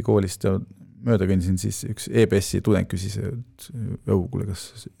EBS-i koolist mööda kõndisin, siis üks EBS-i tudeng küsis, et kuule,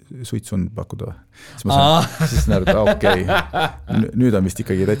 kas suits on pakkuda? Siis ma siis näeruda, okei. Nüüd on vist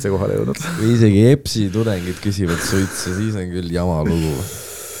ikkagi täitsa kohale jõudnud. Või isegi EPS-i tudengid küsivad suitsa, siis on küll jama lugu.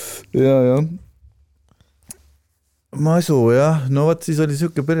 Ja. Masu, jah. No võt, siis oli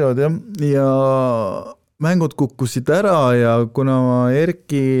siuke periood, jah. Ja mängud kukkusid ära ja kuna ma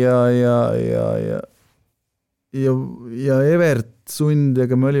Erki ja Evert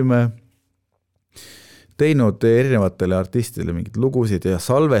Sundjaga me olime teinud erinevatele artistidele mingid lugusid ja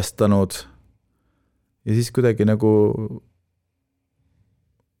salvestanud ja siis kuidagi nagu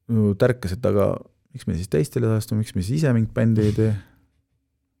tärkas, et aga miks me siis teistele salvestame, miks me siis ise mingit bändi ei tee.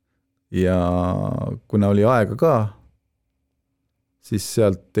 Ja kuna oli aega ka, siis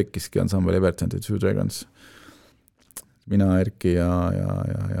sealt tekkiski ansambel Evert and the Two Dragons. Mina, Erki ja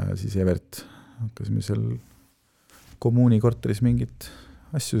siis Evert hakkasime seal kommuunikorteris mingit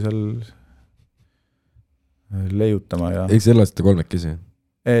asju seal leiutama ja... Eks elasite kolmekesi?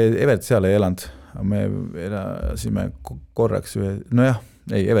 Evert seal ei elanud. Me elasime korraks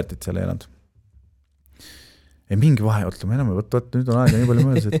Evertit seal ei elanud. Ja mingi vahe, otleme enam, nüüd on aega nii palju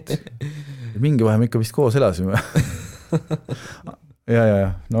mõeldes, et mingi vahe me ikka vist koos elasime.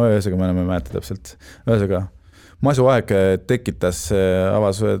 No ühesega me enam ei mäleta täpselt. Ühesega masu aeg tekitas,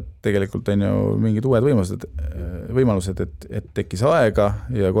 avas tegelikult on ju mingid uued võimalused, et tekkis aega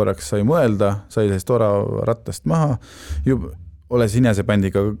ja korraks sai mõelda, sai sellest rattast maha. Oles Inese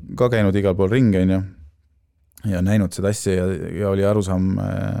bändiga ka käinud igal pool ringi ja näinud seda asja ja oli arusaam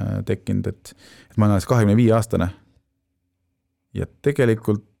tekkinud, et ma olen 25-aastane. Ja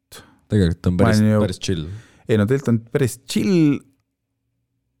tegelikult on päris chill. Ei, no tegelikult on päris chill,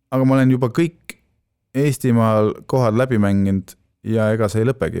 aga ma olen juba kõik Eestimaal kohad läbi mänginud ja ega see ei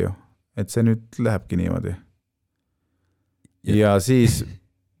lõpegi ju. Et see nüüd lähebki niimoodi. Ja siis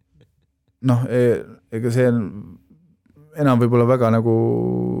ega see enam võib-olla väga nagu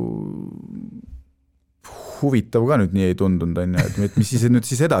huvitav ka nüüd nii ei tundunud, et mis siis nüüd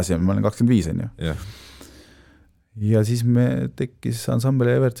siis edasi on, ma olen 25 on ju. Ja siis me tekkis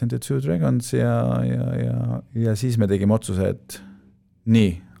ansambel Evert and the Two Dragons ja siis me tegime otsuse, et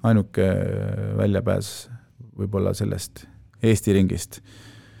nii, ainuke väljapääs võib-olla sellest Eesti ringist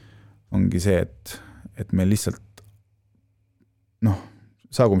ongi see, et me lihtsalt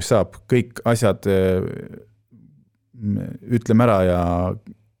saagu mis saab, kõik asjad ütleme ära ja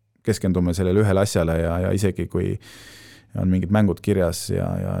keskendume sellele ühele asjale ja isegi kui on mingid mängud kirjas ja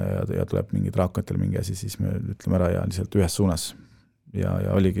tuleb mingid raakotel mingi asi, siis me ütleme ära ja lihtsalt ühes suunas. Ja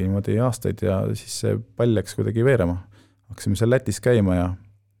oligi niimoodi aastaid ja siis see pall läks kuidagi veerema. Hakkasime seal Lätis käima ja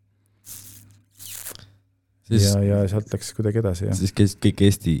sealt läks kuidagi edasi. Ja. Siis käis kõik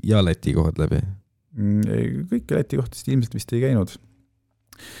Eesti ja Läti kohad läbi? Kõik Läti kohtast ilmselt vist ei käinud.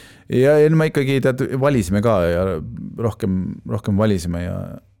 Ja ma ikkagi valisime ka ja rohkem valisime ja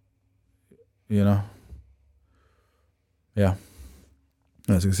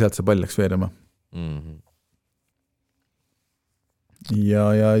sealt see pall läks veerema.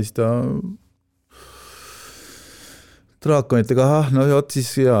 Ja siis ta draakonitega,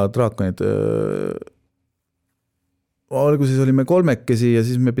 siis draakonid alguses olime kolmekesi ja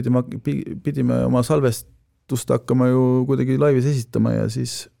siis me pidime oma salvestust hakkama ju kuidagi laivis esitama ja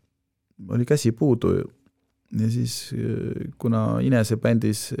siis oli käsi puudu ja siis kuna Inese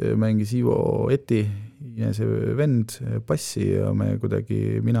bändis mängis Ivo Eti, Inese vend, bassi ja me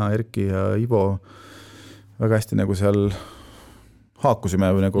kuidagi, mina, Erki ja Ivo väga hästi nagu seal haakusime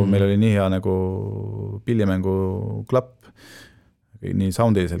või nagu meil oli nii hea nagu pillimängu klapp nii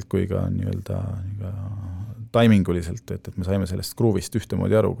soundiliselt kui ka nii-öelda taiminguliselt, et me saime sellest gruuvist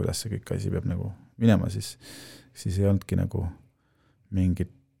ühtemoodi aru, kuidas see kõik asi peab nagu minema, siis ei olnudki nagu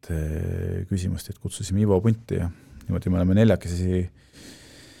mingit küsimust, et kutsusime Ivo punti ja niimoodi me oleme 4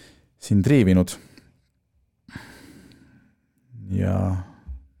 siin triivinud. Ja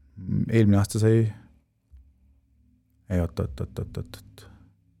eelmine aasta sai ei, oot.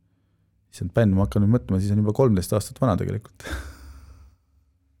 See on bänd, ma hakkan nüüd mõtlema, siis on juba 13 aastat vana tegelikult.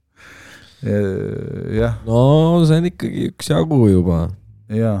 Jah. No see on ikkagi üks jagu juba.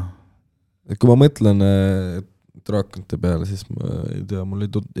 Jaa. Et kui ma mõtlen Draakonite peale, siis ma ei tea, mul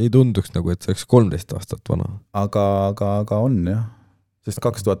ei tunduks nagu, et see oleks 13 aastat vana. Aga on jah. Sest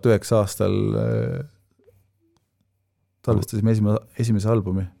 2009 aastal talvestasime esimese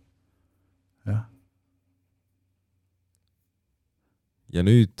albumi. Jah. Ja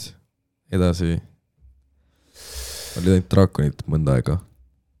nüüd edasi oli ainult Draakonid mõnda aega.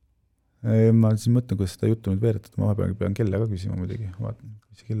 Ma siis mõtlen, kuidas seda juttu nüüd veeretada, ma pean kella ka küsima muidugi, vaatan,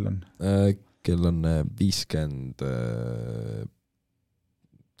 mis kell on. Kell on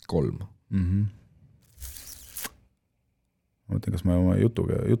 53. Ma mõtlen, kas ma oma jutu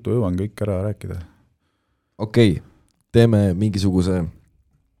jõuan kõik ära rääkida. Okei, teeme mingisuguse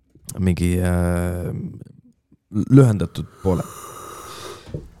lühendatud poole.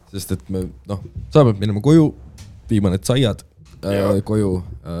 Sest et me, saame minema koju, viima need saiad koju,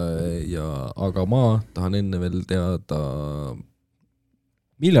 aga ma tahan enne veel teada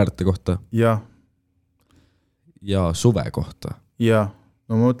miljardite kohta ja suve kohta. Ja,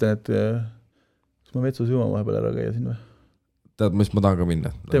 no ma mõtlen, et kas ma vetsus jõuan vahepeal ära käia siin või? Tead, mis ma tahan ka minna.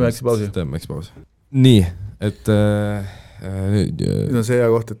 Teeme äkki pausi. Nii, et nüüd on see hea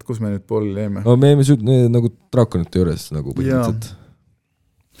koht, et kus me nüüd pooleli jäime. No me jäime nagu Draakonite juures nagu põhimõtteliselt.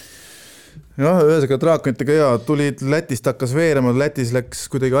 Jah, ühesega Draakonitega tulid Lätist hakkas veerema, Lätis läks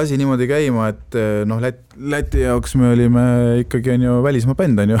kuidagi asi niimoodi käima, et Läti jaoks me olime ikkagi on ju välismaa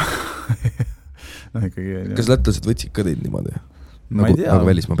bänd on ju. Ikkagi, kas lätlased võtsid ka teid niimoodi? Ma ei tea. Nagu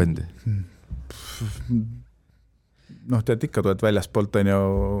välismaa bändi? Tead ikka tuled väljaspoolt on ju.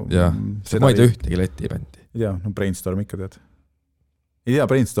 Jah, ma ei tea ühtegi Läti bändi. Ei tea, Brainstorm ikka tead. Ei tea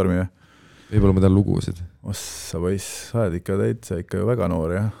Brainstormi või? Võib-olla ma tean lugusid. Ossa poiss, sa oled ikka väga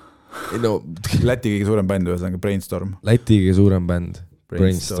noor jah. No, Läti kõige suurem bänd ühesõnaga Brainstorm. Läti kõige suurem bänd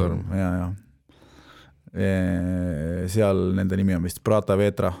Brainstorm. Ja. Seal nende nimi on vist Prata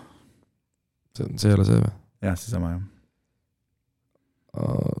Vetra. See ei ole see või? Jah, see sama jah.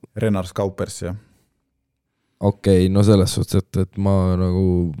 Renars Kaupers jah. Okei, no selles suhtes, et ma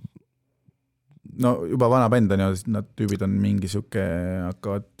nagu no juba vana bänd on ja nad tüübid on mingi siuke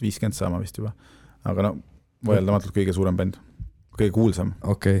hakkavad 50 saama vist juba. Aga no võeldamatult kõige suurem bänd. Kõige kuulsam.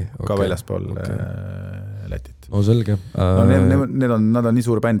 Ka väljaspool Lätit. No selge. Nad on nii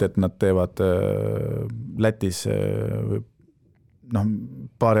suur bänd, et nad teevad Lätis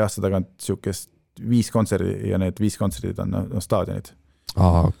paari aasta tagant siukest 5 kontserdi ja need 5 kontserdid on staadionid.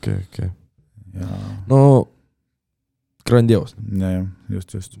 Okei. No grandioos. Ja,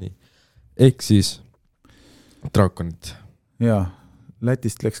 just. Nii. Ehk siis Draakonid. Ja,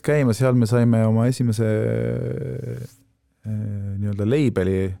 Lätist läks käima, seal me saime oma esimese nii-öelda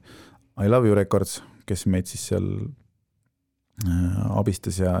labeli I Love You Records, kes meid siis seal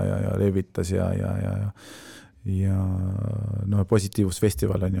abistas ja levitas ja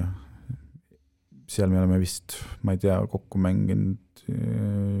positiivusfestival on ju. Seal me oleme vist, ma ei tea, kokku mänginud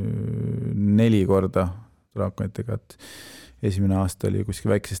 4 korda Draakonitega, et esimene aasta oli kuskil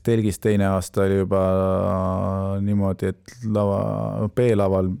väikses telgis, teine aasta oli juba niimoodi, et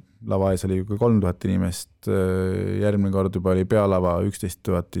B-laval lava ees oli 3000 inimest, järgmine kord juba oli pealava 11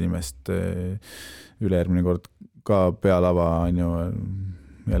 000 inimest, ülejärgmine kord ka pealava on ju,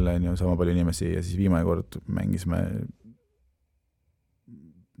 jälle on ju sama palju inimesi ja siis viimane kord mängisime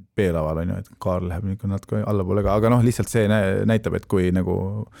B-laval on ju, et kaar läheb natuke allapoole ka, aga lihtsalt see näitab, et kui nagu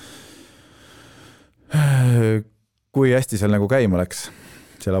kui hästi seal nagu käima läks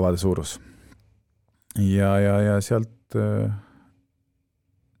see lavade suurus ja sealt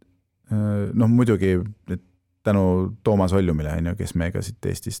muidugi tänu Toomas Oljumile, kes meiega siit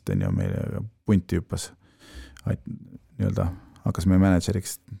Eestist on ju meile punti hüppas, nii-öelda hakkas meie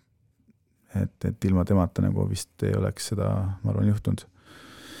mänedžeriks, et ilma temata nagu vist ei oleks seda, ma arvan, juhtunud.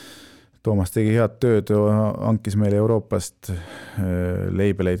 Toomas tegi head tööd, hankis meile Euroopast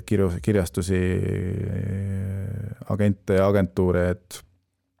leibeleid, kirjastusi, agente ja agentuure,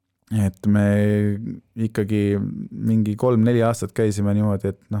 et me ikkagi mingi 3-4 aastat käisime niimoodi,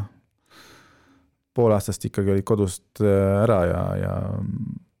 et pool aastast ikkagi olid kodust ära ja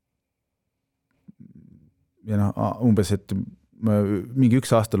umbes, et mingi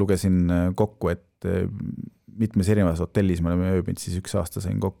 1 aasta lugesin kokku, et mitmes erinevas hotellis me oleme ööbinud, siis 1 aasta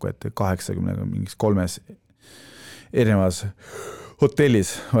sain kokku, et 80 mingis 3 erinevas hotellis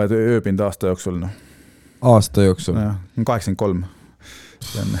oled ööbinud aasta jooksul. Aasta jooksul? 83.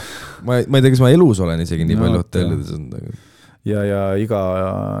 Ma ei tea, kas ma elus olen isegi nii palju hotellides. Ja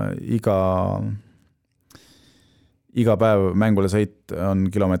iga päev mängule sõit on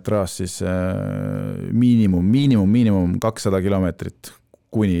kilometraaž siis miinimum 200 kilomeetrit,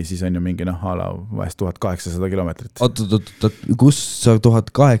 kuni siis on ju mingi vahest 1800 kilomeetrit. Oot, kus sa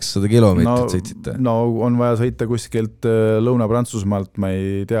 1800 kilomeetrit sõitsite? No on vaja sõita kuskilt Lõuna-Prantsusmaalt, ma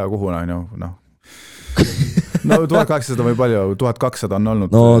ei tea kuhu, no 1800 või palju, 1200 on olnud.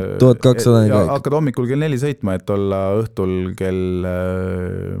 No 1200 ja hakkad hommikul kell 4 sõitma, et olla õhtul kell,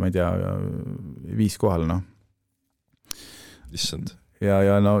 ma ei tea, 5 kohal, Issand.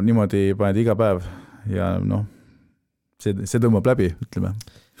 Ja no niimoodi paned iga päev ja see tõmbab läbi, ütleme.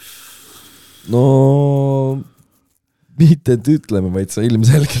 No mitte et ütleme, vaid sa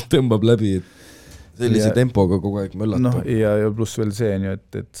ilmselgelt tõmbab läbi, et sellise tempoga kogu aeg möllata. Ja pluss veel see,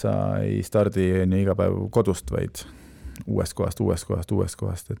 et sa ei stardi iga päev kodust, vaid uuest kohast.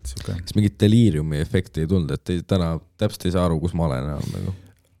 Et siuke. Kas mingit deliiriumi efekti ei tulnud, et täna täpselt ei saa aru, kus ma olen enam?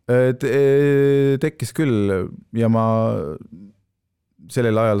 Tekkis küll ja ma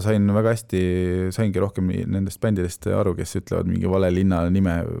sellel ajal saingi rohkem nendest bändidest aru, kes ütlevad mingi vale linna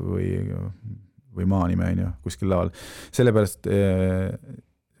nime või maa nime kuskil laval. Sellepärast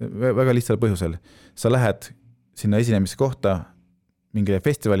väga lihtsal põhjusel. Sa lähed sinna esinemisse kohta mingile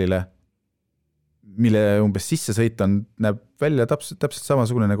festivalile, mille umbes sisse sõita näeb välja täpselt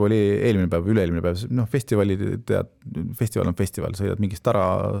samasugune, nagu oli eelmine päev, üle-eelmine päev. Festival on festival, sõidad mingist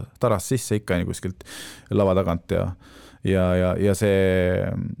taras sisse ikka kuskilt lava tagant ja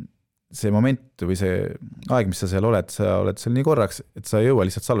see moment või see aeg, mis sa oled seal nii korraks, et sa ei jõua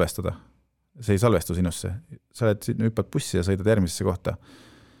lihtsalt salvestada. See ei salvestu sinusse. Sa hüppad bussi ja sõidad järgmisesse kohta.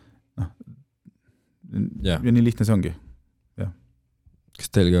 Ja nii lihtne see ongi. Ja. Kas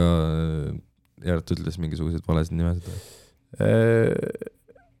teil ka Jäärt ütles mingisugused valesid nimesid?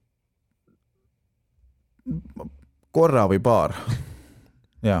 Korra või paar.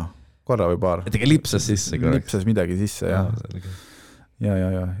 Jaa, korra või paar. Et ega lipsas sisse korraks? Lipsas midagi sisse, jah.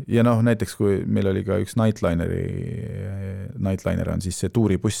 Ja näiteks kui meil oli ka üks Nightliner on siis see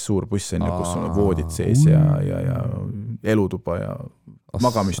tuuribuss, suur buss, kus on voodid sees ja elutuba ja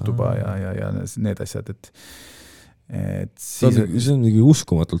magamistuba ja need asjad, see on mingi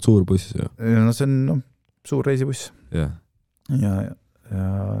uskumatult suur buss ju. No see on suur reisibuss. Ja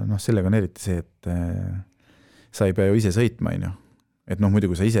sellega on eriti see, et sa ei pea ju ise sõitma, et muidu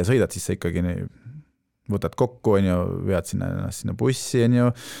kui sa ise sõidad, siis sa ikkagi võtad kokku, vead sinna bussi,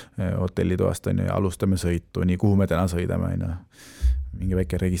 hotellitoast, ja alustame sõitu, nii kuhu me täna sõidame, mingi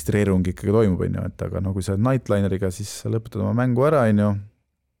väike registreerung ikkagi toimub, et aga kui sa Nightlineriga, siis sa lõpetad oma mängu ära,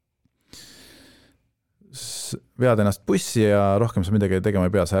 vead ennast bussi ja rohkem sa midagi tegema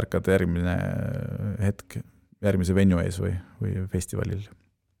ei pea, sa ärkad järgmine hetk, järgmise venue ees või festivalil.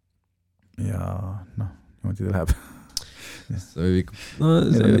 Ja niimoodi ta läheb. See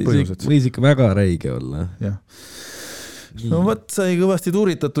võis ikka väga räige olla. Ja. No võt, sai kõvasti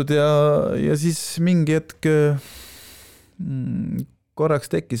tuuritatud ja siis mingi hetk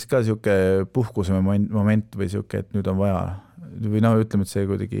korraks tekkis ka siuke puhkuse moment või siuke, et nüüd on vaja või ütleme, et see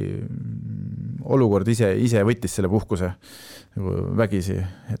kuidagi olukord ise võttis selle puhkuse nagu vägisi,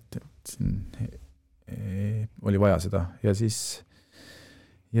 et oli vaja seda ja siis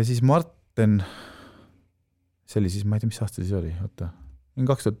Martin, see oli siis, ma ei tea, mis aasta siis oli,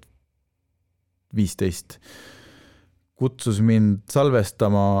 2015 kutsus mind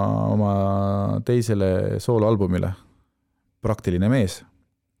salvestama oma teisele sooloalbumile Praktiline mees.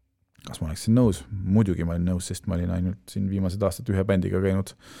 Kas ma oleksin nõus? Muidugi ma olin nõus, sest ma olin ainult siin viimased aastad ühe bändiga käinud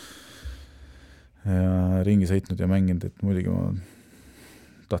ja ringi sõitnud ja mänginud, et muidugi ma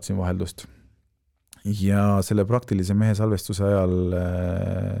tahtsin vaheldust. Ja selle Praktilise mehe salvestuse ajal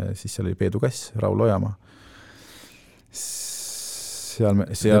siis seal oli Peedu Kass, Raul Ojamaa.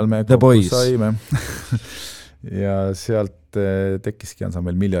 Seal me kokku saime ja sealt tekkiski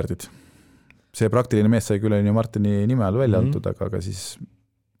ansambel Miljardid. See Praktiline mees sai küll Martini nime all välja antud, aga siis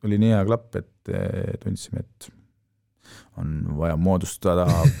oli nii hea klapp, et tundsime, et on vaja moodustada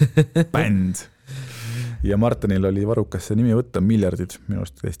bänd. Ja Martinil oli varukas see nimi võtta Miljardid. Minu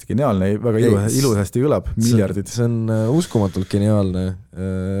arust täiesti geniaalne, väga ilusasti kõlab Miljardid. See on uskumatult geniaalne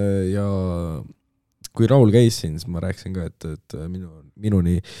ja kui Raul käis siin, siis ma rääkisin ka, et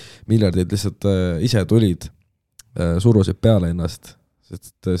minuni Miljardid lihtsalt ise tulid, surusid peale ennast,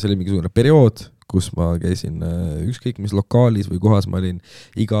 sest see oli mingisugune periood, kus ma käisin ükskõik mis lokaalis või kohas ma olin,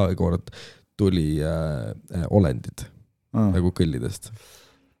 iga kord tuli olendid nagu kõllidest.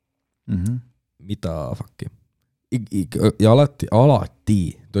 Mida fucki? Ja alati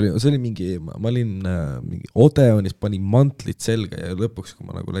tuli, see oli mingi, ma olin mingi Odeonis, panin mantlit selga ja lõpuks, kui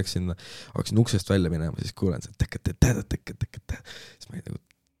ma nagu hakkasin uksest välja minema, siis kuulen see siis ma olin nagu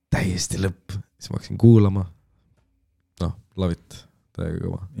täiesti lõpp, siis ma hakkasin kuulama Love it, täiega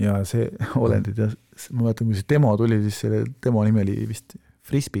kõva. Ja see olendid ja ma vaatan, kui see demo tuli, siis selle demo nimi oli vist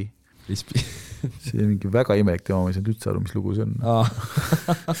Frisbee. See oli mingi väga imelik demo, ma ei saanud üldse aru, mis lugu see on.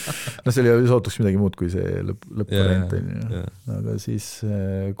 No see oli sootuks midagi muud kui see lõppvariant. Aga siis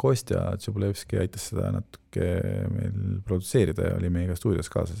Kostja Tšubulevski aitas seda natuke meil produtseerida ja oli meiega stuudios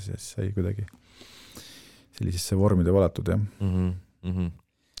kaasas ja siis sai kuidagi sellisesse vormide valatud.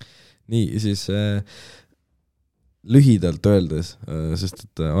 Nii, siis lühidalt öeldes, sest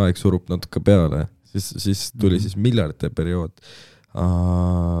et aeg surub natuke peale, siis tuli siis miljardite periood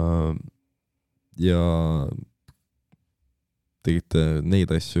ja tegite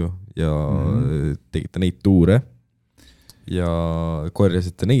neid asju ja tegite neid tuure ja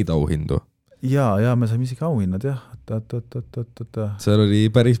korjasite neid auhindu. Ja me saime isegi auhinnad, jah. Seal oli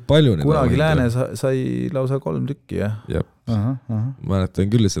päris palju neid kunagi Lääne sai lausa 3 tükki, jah? Mäletan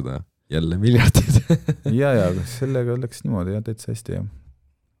küll seda. Jälle miljardid. ja, sellega läks niimoodi, jah, täitsa hästi, jah.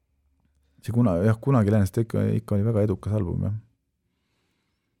 See kunagi Läänest ikka oli väga edukas album, jah.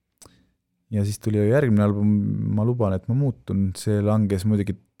 Ja siis tuli järgmine album, ma luban, et ma muutun, see langes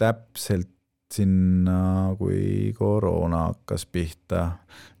muidugi täpselt sinna, kui koroona hakkas pihta.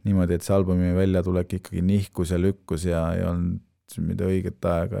 Niimoodi, et see albumi välja tulek ikkagi nihkus ja lükkus ja ei olnud mida õiget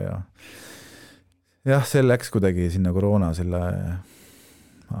aega ja jah, see läks kuidagi sinna koroona selle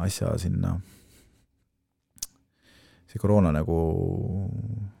asja sinna. See koroona nagu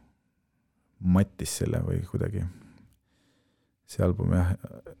mattis selle või kuidagi. See album jah,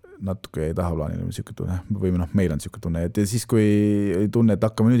 natuke ei taha plaanile siuke tunne, või meil on siuke tunne, et siis kui tunne, et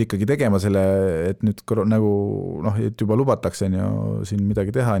hakkame nüüd ikkagi tegema selle, et nüüd nagu et juba lubatakse siin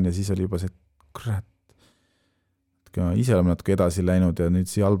midagi teha ja siis oli juba see, kurat, ise oleme natuke edasi läinud ja nüüd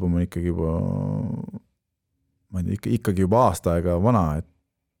see album on ikkagi juba ma ei tea, ikkagi juba aasta aega vana, et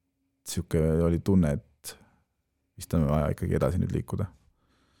siuke oli tunne, et vist on vaja ikkagi edasi nüüd liikuda.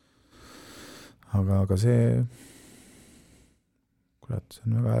 Aga see see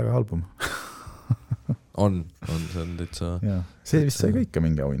on väga hea album. on, see on täitsa... See vist sai ka ikka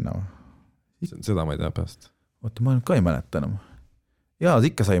mingi auhinna. Seda ma ei tea peast. Oota, ma ka ei mäleta enam. Jaa,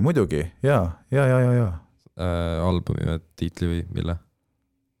 ikka sai muidugi. Ja. Albumi tiitli või mille?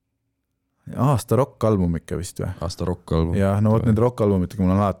 Aasta rock-album ikka vist või? Aasta rock-album. Ja, no need rock-albumitega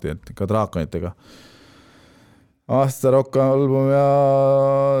mul on alati, et ka Draakonitega. Aasta rock-album ja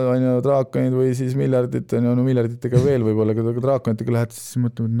Draakonid või siis miljardid, miljarditega veel võib-olla, kui Draakonitega lähed, siis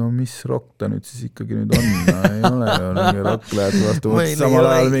mõtleme, et no mis rock ta nüüd siis ikkagi nüüd on, ei ole rock lähed vastu, samal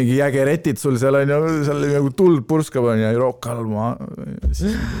ajal mingi jägeretid sul seal on ja seal nagu tuld purskab on ja rock-album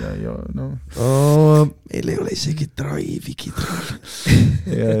meil ei ole isegi drive'i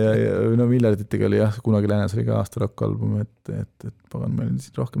ja miljarditega oli jah, kunagi Läänes oli ka aasta rock-album, et pagan meil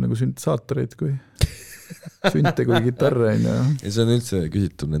rohkem nagu süntesaatoreid kui sünte kui kitarre ja see on üldse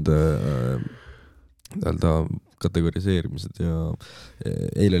küsitud nende kategoriseerimised ja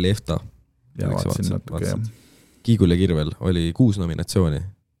eile oli EFTA ja vaatasin natuke jah. Kiigul ja Kirvel oli 6 nominatsiooni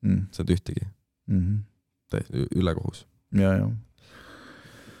see on ühtegi ülekohus ja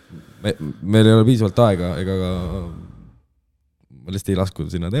meil ei ole piisavalt aega ega ka ma lihtsalt ei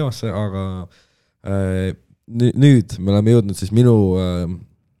laskunud sinna teemasse, aga nüüd me oleme jõudnud siis minu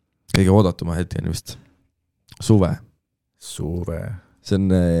kõige oodatuma hetkeni vist Suve. See on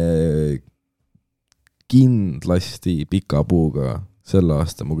kindlasti pika puuga selle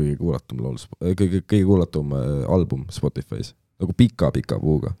aasta mu kõige kuulatum album Spotify's. Nagu pika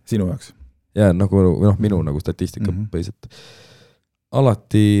puuga. Sinu jaoks? Ja nagu minu nagu statistika põhiselt.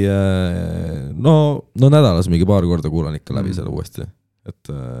 Alati no nädalas mingi paar korda kuulan ikka läbi selle uuesti. Et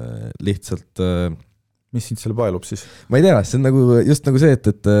lihtsalt... Mis sind selle paelub siis? Ma ei tea, see on nagu, just nagu see,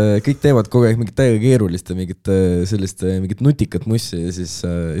 et kõik teevad kogu aeg mingit täiega keerulist ja mingit nutikat mussi ja siis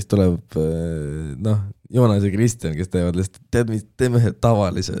tuleb Joonas ja Kristjan, kes teevad lihtsalt, teeme ühe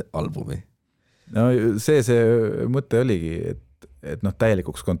tavalise albumi. No see mõte oligi, et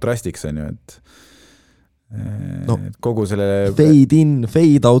täielikuks kontrastiks on ju, et kogu selle... Fade in,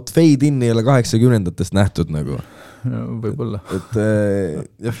 fade out, fade in ei ole 80-ndatest nähtud nagu. No, võib-olla. Fade,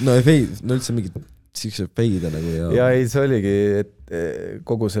 üldse mingid siukse feide nagu ja ei, see oligi, et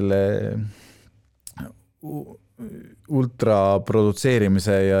kogu selle ultra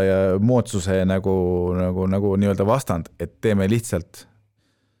produtseerimise ja moodsuse nagu nii-öelda vastand, et teeme lihtsalt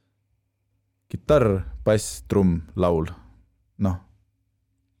kitarr, bass, trumm, laul.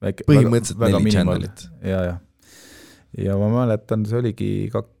 Põhimõtteliselt 4 channelit. Ja ma mäletan, see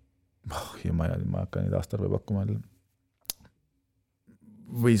oligi ma hakkan neid aastarve pakkuma.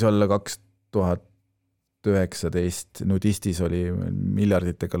 Võis olla 2019 Nudistis oli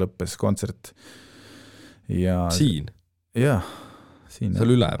miljarditega lõppes kontsert ja siin? jah, siin.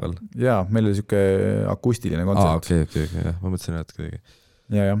 Seal üleval? Jaa, meil oli siuke akustiline kontsert. Okay, jah, ma mõtlesin, et kuidagi.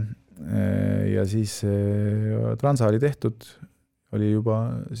 Ja siis transa oli tehtud, oli juba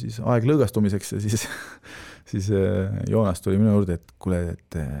siis aeg lõõgastumiseks ja siis Joonas tuli minu juurde, et kuule,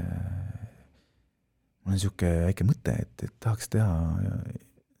 et mul on siuke väike mõte, et tahaks teha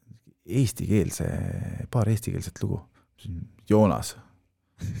paar eestikeelset lugu. Joonas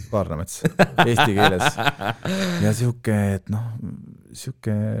Kaarnamets, eesti keeles. Ja siuke, et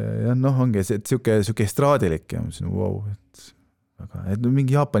ongi see, et siuke estraadilik ja wow, et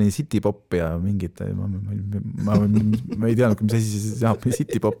mingi Jaapani city pop ja mingid, ma ei teadnud, mis asi see Jaapani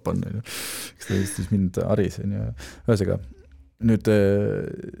city pop on. Eks ta just mind haris. Ühesega, nüüd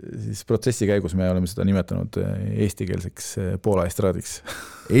siis protsessi käigus me oleme seda nimetanud eestikeelseks Poola estraadiks.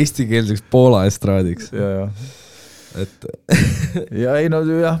 Eestikeelseks Poola estraadiks? Ja. Ja ei, no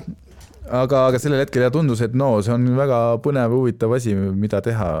jah, aga sellel hetkel tundus, et see on väga põnev, huvitav asi, mida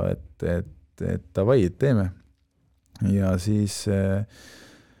teha, et davai, teeme. Ja siis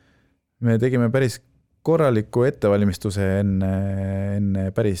me tegime päris korraliku ettevalmistuse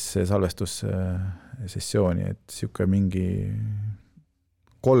enne päris salvestussessiooni, et siuke mingi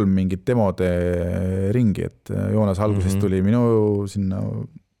 3 mingit demode ringi, et Joonas alguses tuli minu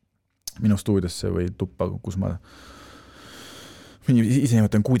stuudiosse või tuppa, kus ma ise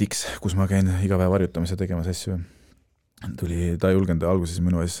nimetan kuudiks, kus ma käin iga päev varjutamas ja tegemas asju. Ta ei julgenud alguses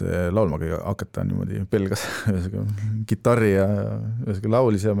minu ees laulma hakata niimoodi pelgas gitarri ja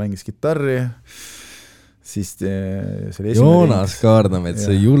laulis ja mängis gitarri. Siis Joonas Kaarnamets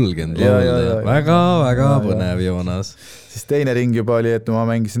ei julgenud laulda. Väga põnev Joonas. Siis teine ring juba oli, et ma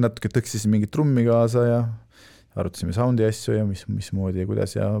mängisin natuke, tõksisin mingit trummi kaasa ja arutasime soundi asju ja mismoodi ja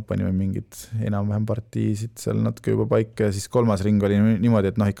kuidas ja panime mingid enam-vähem partiisid seal natuke juba paika ja siis 3. ring oli niimoodi,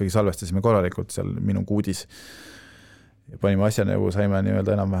 et ikkagi salvestasime korralikult seal minu kuudis. Ja panime asja saime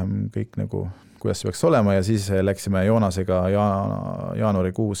enam-vähem kõik kuidas see peaks olema ja siis läksime Joonasega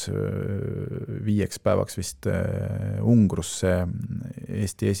jaanuarikuus 5 päevaks vist Ungrusse.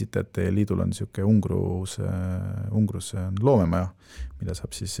 Eesti esitajate liidul on siuke Ungrus loomemaja, mida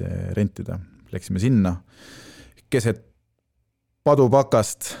saab siis rentida. Läksime sinna. Keset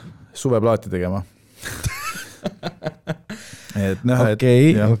padupakast suveplaati tegema.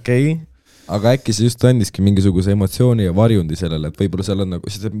 Okei. Aga äkki see just andiski mingisuguse emotsiooni ja varjundi sellele, et võib-olla seal on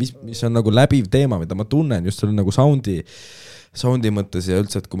mis on läbiv teema, mida ma tunnen just selle soundi mõttes ja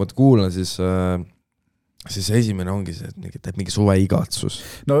üldse, et kui ma kuulan, siis esimene ongi see, et teeb mingi suve igatsus.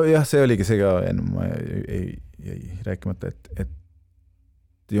 No jah, see oligi see ka, ma ei rääkimata, et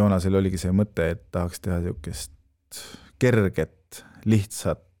Joonasel oligi see mõte, et tahaks teha siukest kerget,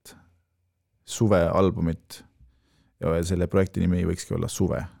 lihtsat suvealbumit ja selle projekti nimi võikski olla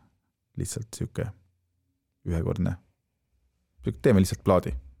Suve. Lihtsalt siuke ühekordne. Teeme lihtsalt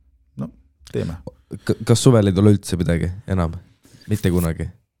plaadi. No, teeme. Kas suvel ei tule üldse midagi enam? Mitte kunagi?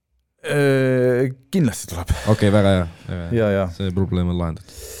 Kindlasti tuleb. Okei, väga hea. Ja. See probleem on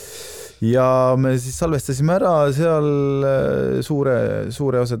lahendatud. Ja me siis salvestasime ära seal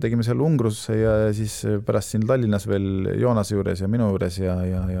suure osa tegime seal Ungrusse ja siis pärast siin Tallinnas veel Joonase juures ja minu juures ja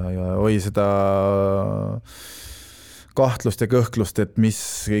seda kahtlust ja kõhklust, et mis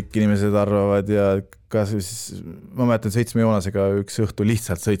kõik inimesed arvavad ja kas siis, ma mäletan, sõitsime Joonasega üks õhtu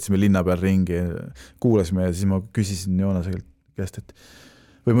lihtsalt sõitsime linna peal ringi, kuulasime ja siis ma küsisin Joonase käest,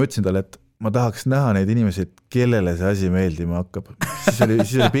 või ma ütlesin talle, et ma tahaks näha neid inimesed, kellele see asi meeldima hakkab. Siis oli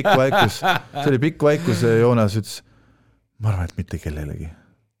pikk vaikus ja Joonas ütles, ma arvan, et mitte kellelegi.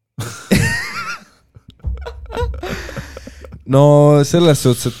 No selles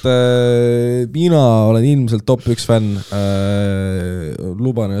suhtes, et mina olen ilmselt top 1 fänn,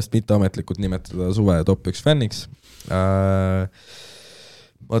 luban ennast mitteametlikult nimetada suve top 1 fänniks.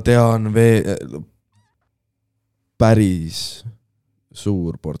 Ma tean päris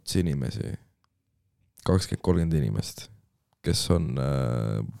suur ports inimesi, 20-30 inimest, kes on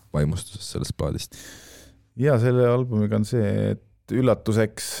vaimustuses sellest plaadist. Ja selle albumiga on see, et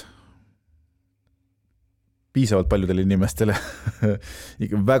üllatuseks piisavalt paljudele inimestele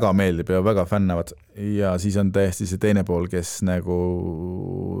ikka väga meeldib ja väga fännavad ja siis on täiesti see teine pool, kes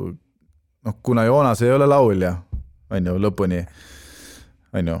kuna Joonas ei ole laulja, on ju, lõpuni,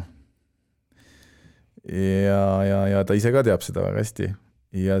 on ju, ja ta ise ka teab seda väga hästi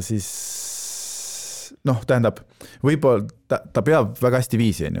ja siis tähendab, võib-olla ta peab väga hästi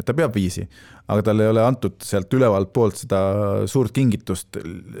viisi, on ju, ta peab viisi, aga tal ei ole antud sealt ülevalt poolt seda suurt kingitust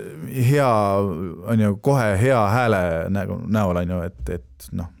hea, on ju, kohe hea hääle näol, on ju, et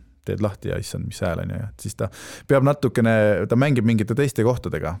teed lahti ja issand, mis hääl on ja siis ta peab natukene, ta mängib mingite teiste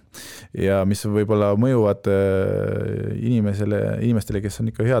kohtadega ja mis võib-olla mõjuvad inimestele, kes on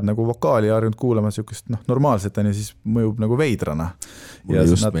ikka head nagu vokaali harjunud kuulama sihukest normaalset on ja siis mõjub nagu veidrana. Mulle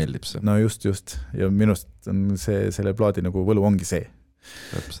just meeldib see. No just ja minust on selle plaadi nagu võlu ongi see.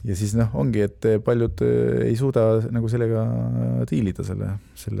 Täpselt. Ja siis ongi, et paljud ei suuda nagu sellega diilida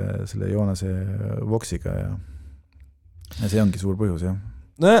selle Joonase voksiga ja see ongi suur põhjus, jah.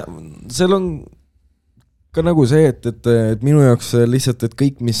 Nojah, seal on ka nagu see, et minu jaoks lihtsalt, et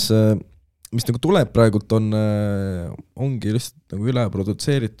kõik, mis nagu tuleb praegult ongi lihtsalt nagu üle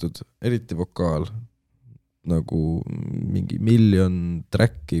produtseeritud, eriti vokaal, nagu mingi miljon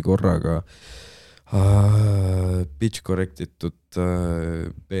tracki korraga, pitch correctitud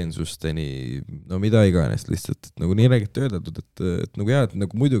peensusteni, no mida iganes lihtsalt, et nagu nii räägid töödatud, et nagu jah, et nagu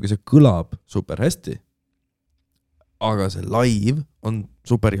muidugi see kõlab super hästi, aga see live on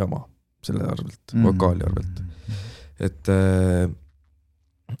super jama selle arvelt, vokaali arvelt. Et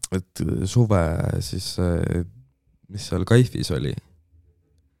suve siis, mis seal Kaifis oli,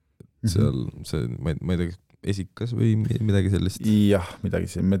 seal see, ma ei tea, esikas või midagi sellist? Jah,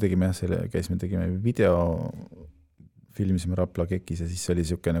 midagi, me tegime video, filmisime Rapla Kekis ja siis oli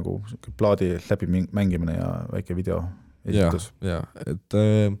siuke nagu plaadi läbi mängimine ja väike video esitus. Ja,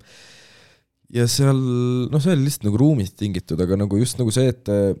 ja seal, see oli lihtsalt nagu ruumist tingitud, aga nagu just nagu see,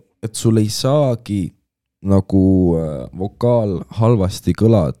 et sul ei saagi nagu vokaal halvasti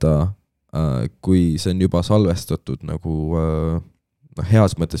kõlada, kui see on juba salvestatud nagu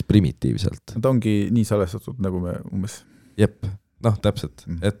heas mõttes primitiivselt. Ta ongi nii salvestatud, nagu me umbes. Jep, täpselt.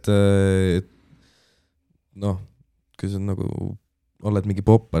 Et kui sa nagu oled mingi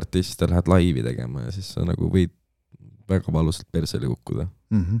pop-artist ja lähed laivi tegema ja siis sa nagu võid väga valusalt persele kukkuda.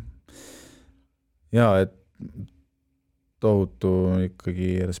 Ja, et tohutu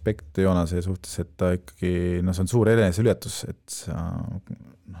ikkagi respekt Joonase suhtes, et ta ikkagi, see on suur eneseületus, et sa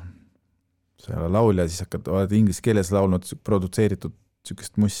ei ole laulja, siis oled inglise keeles laulnud produtseeritud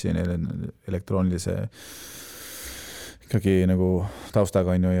sükest mussi elektroonilise ikkagi nagu taustaga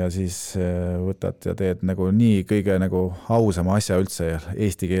on ju ja siis võtad ja teed nagu nii kõige nagu ausama asja üldse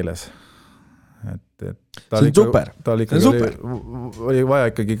eesti keeles. See on super. Oli vaja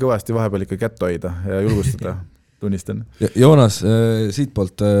ikkagi kõvasti vahepeal ikka kätt hoida ja julgustada, tunnistan. Joonas, siit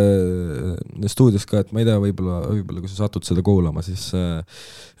poolt stuudios ka, et ma ei tea, võib-olla kui sa satud seda kuulama, siis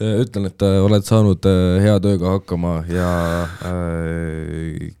ütlen, et oled saanud hea tööga hakkama ja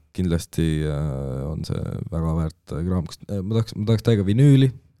kindlasti on see väga väärt kraam. Ma tahaks täiega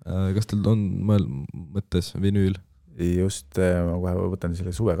vinüüli. Kas teil on mõttes vinüül? Just, ma kohe võtan selle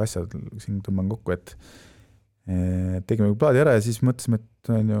suvekassa, siin tõmban kokku, et tegime plaadi ära ja siis mõtlesime,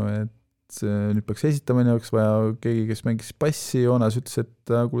 et nüüd peaks esitama ja oleks vaja keegi, kes mängis bassi. Joonas ütles,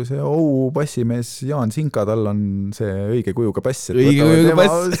 et kuule see bassimees Jaan Sinka, tal on see õige kujuga bass. See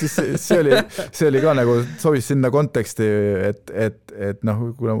oli ka nagu sobis sinna konteksti, et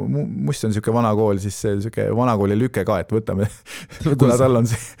kuna must on siuke vana kool, siis see siuke vana kooli lüke ka, et võtame, kuna tal on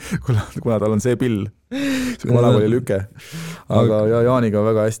see pill, siuke vana kooli lüke. Aga Jaaniga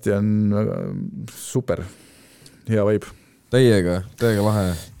väga hästi on väga super, hea võib. Täiega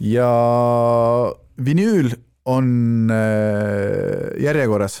vahe. Ja vinüül on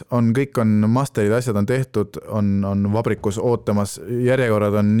järjekorras, kõik on masterid, asjad on tehtud, on vabrikus ootamas,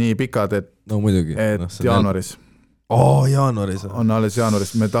 järjekorrad on nii pikad, et, no, muidugi. Et jaanuaris. Jaanuaris. On alles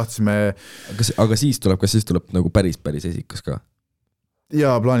jaanuaris, me tahtsime... Aga siis tuleb nagu päris esikas ka?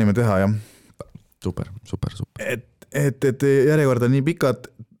 Ja plaanime teha, jah. Super. Et järjekorrad on nii pikad,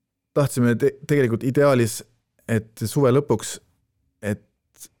 tahtsime tegelikult ideaalis et suve lõpuks, et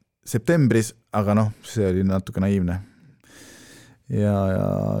septembris, aga see oli natuke naiivne. Ja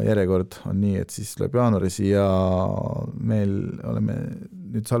järjekord on nii, et siis tuleb jaanuaris ja meil oleme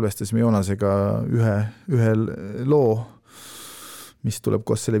nüüd salvestasime Joonasega ühe loo, mis tuleb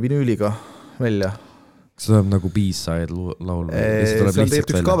koos selle vinüüliga välja. See tuleb nagu B-side laul. See on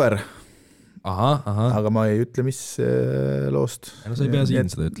tegelikult üks cover. Aha. Aga ma ei ütle, mis loost. Sa ei pea siin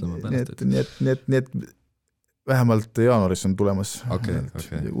seda ütlema. Nii et vähemalt jaanuaris on tulemas. Okay,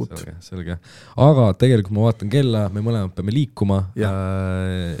 selge. Aga tegelikult ma vaatan kella, me mõlemad peame liikuma,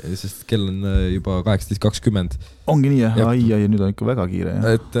 sest kell on juba 18.20. Ongi nii, ja nüüd on ikka väga kiire.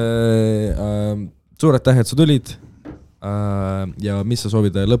 Et suured tähed sa tulid ja mis sa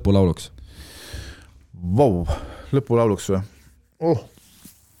soovid lõpulauluks? Vau, lõpulauluks või?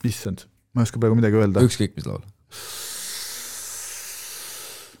 Issand, ma ei oska praegu midagi öelda. Ükskõik mis laul.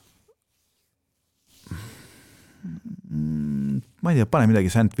 Ma ei tea, pane midagi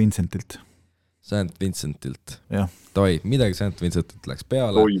St. Vincentilt. St. Vincentilt. Jah. Toi, midagi St. Vincentilt läks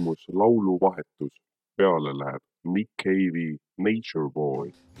peale. Toimus lauluvahetus. Peale läheb Nick Cave'i Nature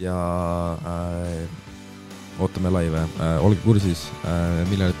Boy. Ja ootame laive. Olge kursis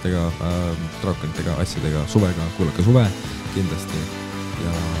miljonitega, draakonitega, asjadega, suvega, kuulake suve kindlasti.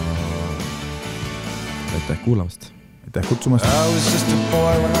 Ja aitäh kuulamast. Aitäh kutsumast. I was just a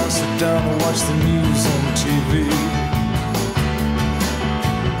boy when I sat down to watch the news on TV.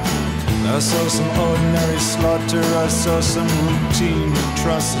 I saw some ordinary slaughter, I saw some routine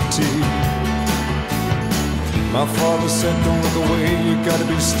atrocity. My father said, don't look away, you gotta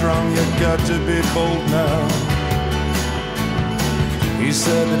be strong, you got to be bold now. He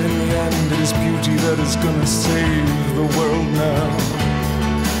said that in the end it is beauty that is gonna save the world now.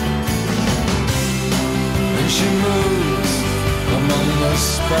 And she moves among the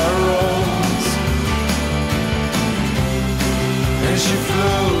sparrows, and she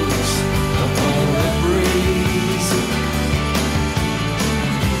floats upon the breeze,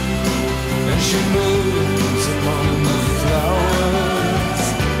 and she moves among the flowers,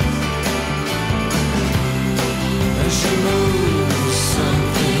 and she moves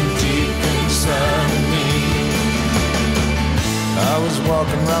something deep inside me. I was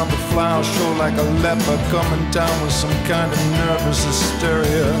walking around the flower show like a leper, coming down with some kind of nervous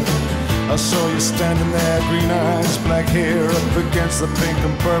hysteria. I saw you standing there, green eyes, black hair, up against the pink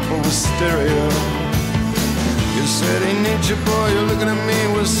and purple wisteria. You said, hey nature boy, you're looking at me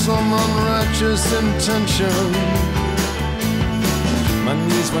with some unrighteous intention. My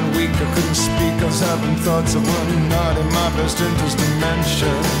knees went weak, I couldn't speak, I was having thoughts that were not in my best interest to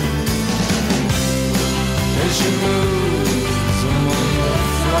mention. As she moves among the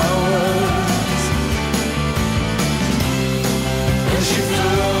flowers, as she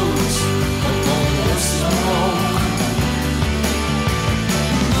floats upon the smoke,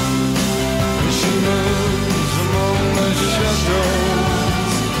 as she moves among the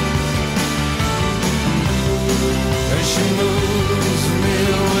shadows, as she moves me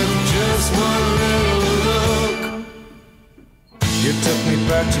with just one little look. You took me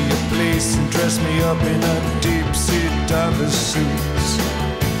back to your place and dressed me up in a deep-sea diver's suit.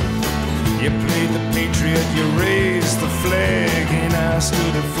 You played the patriot, you raised the flag, and I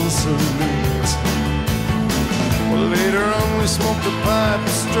stood at full salute. Well, later on we smoked a pipe,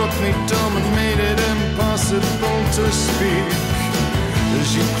 struck me dumb and made it impossible to speak.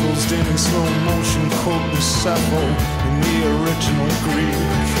 As you closed in slow motion, quoting Sappho in the original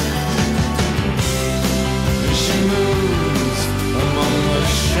Greek. As she moves among the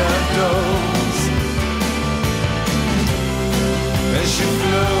shadows, as she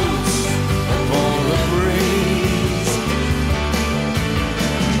floats upon the breeze,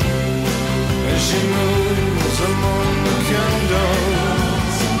 as she moves among the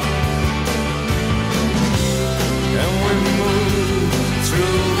candles, and we move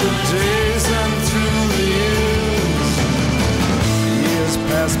through the days and through the years. The years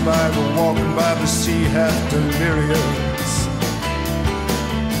pass by, we're walking by the sea, half delirious.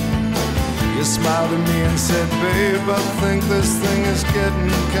 You smiled at me and said, babe, I think this thing is getting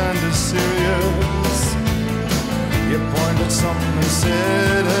kind of serious. You pointed something and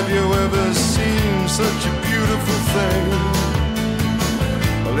said, have you ever seen such a beautiful thing?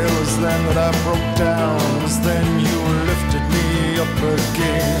 Well, it was then that I broke down, it was then you lifted me up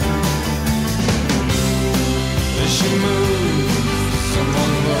again. As she moves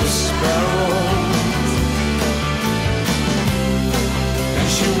among the sparrows,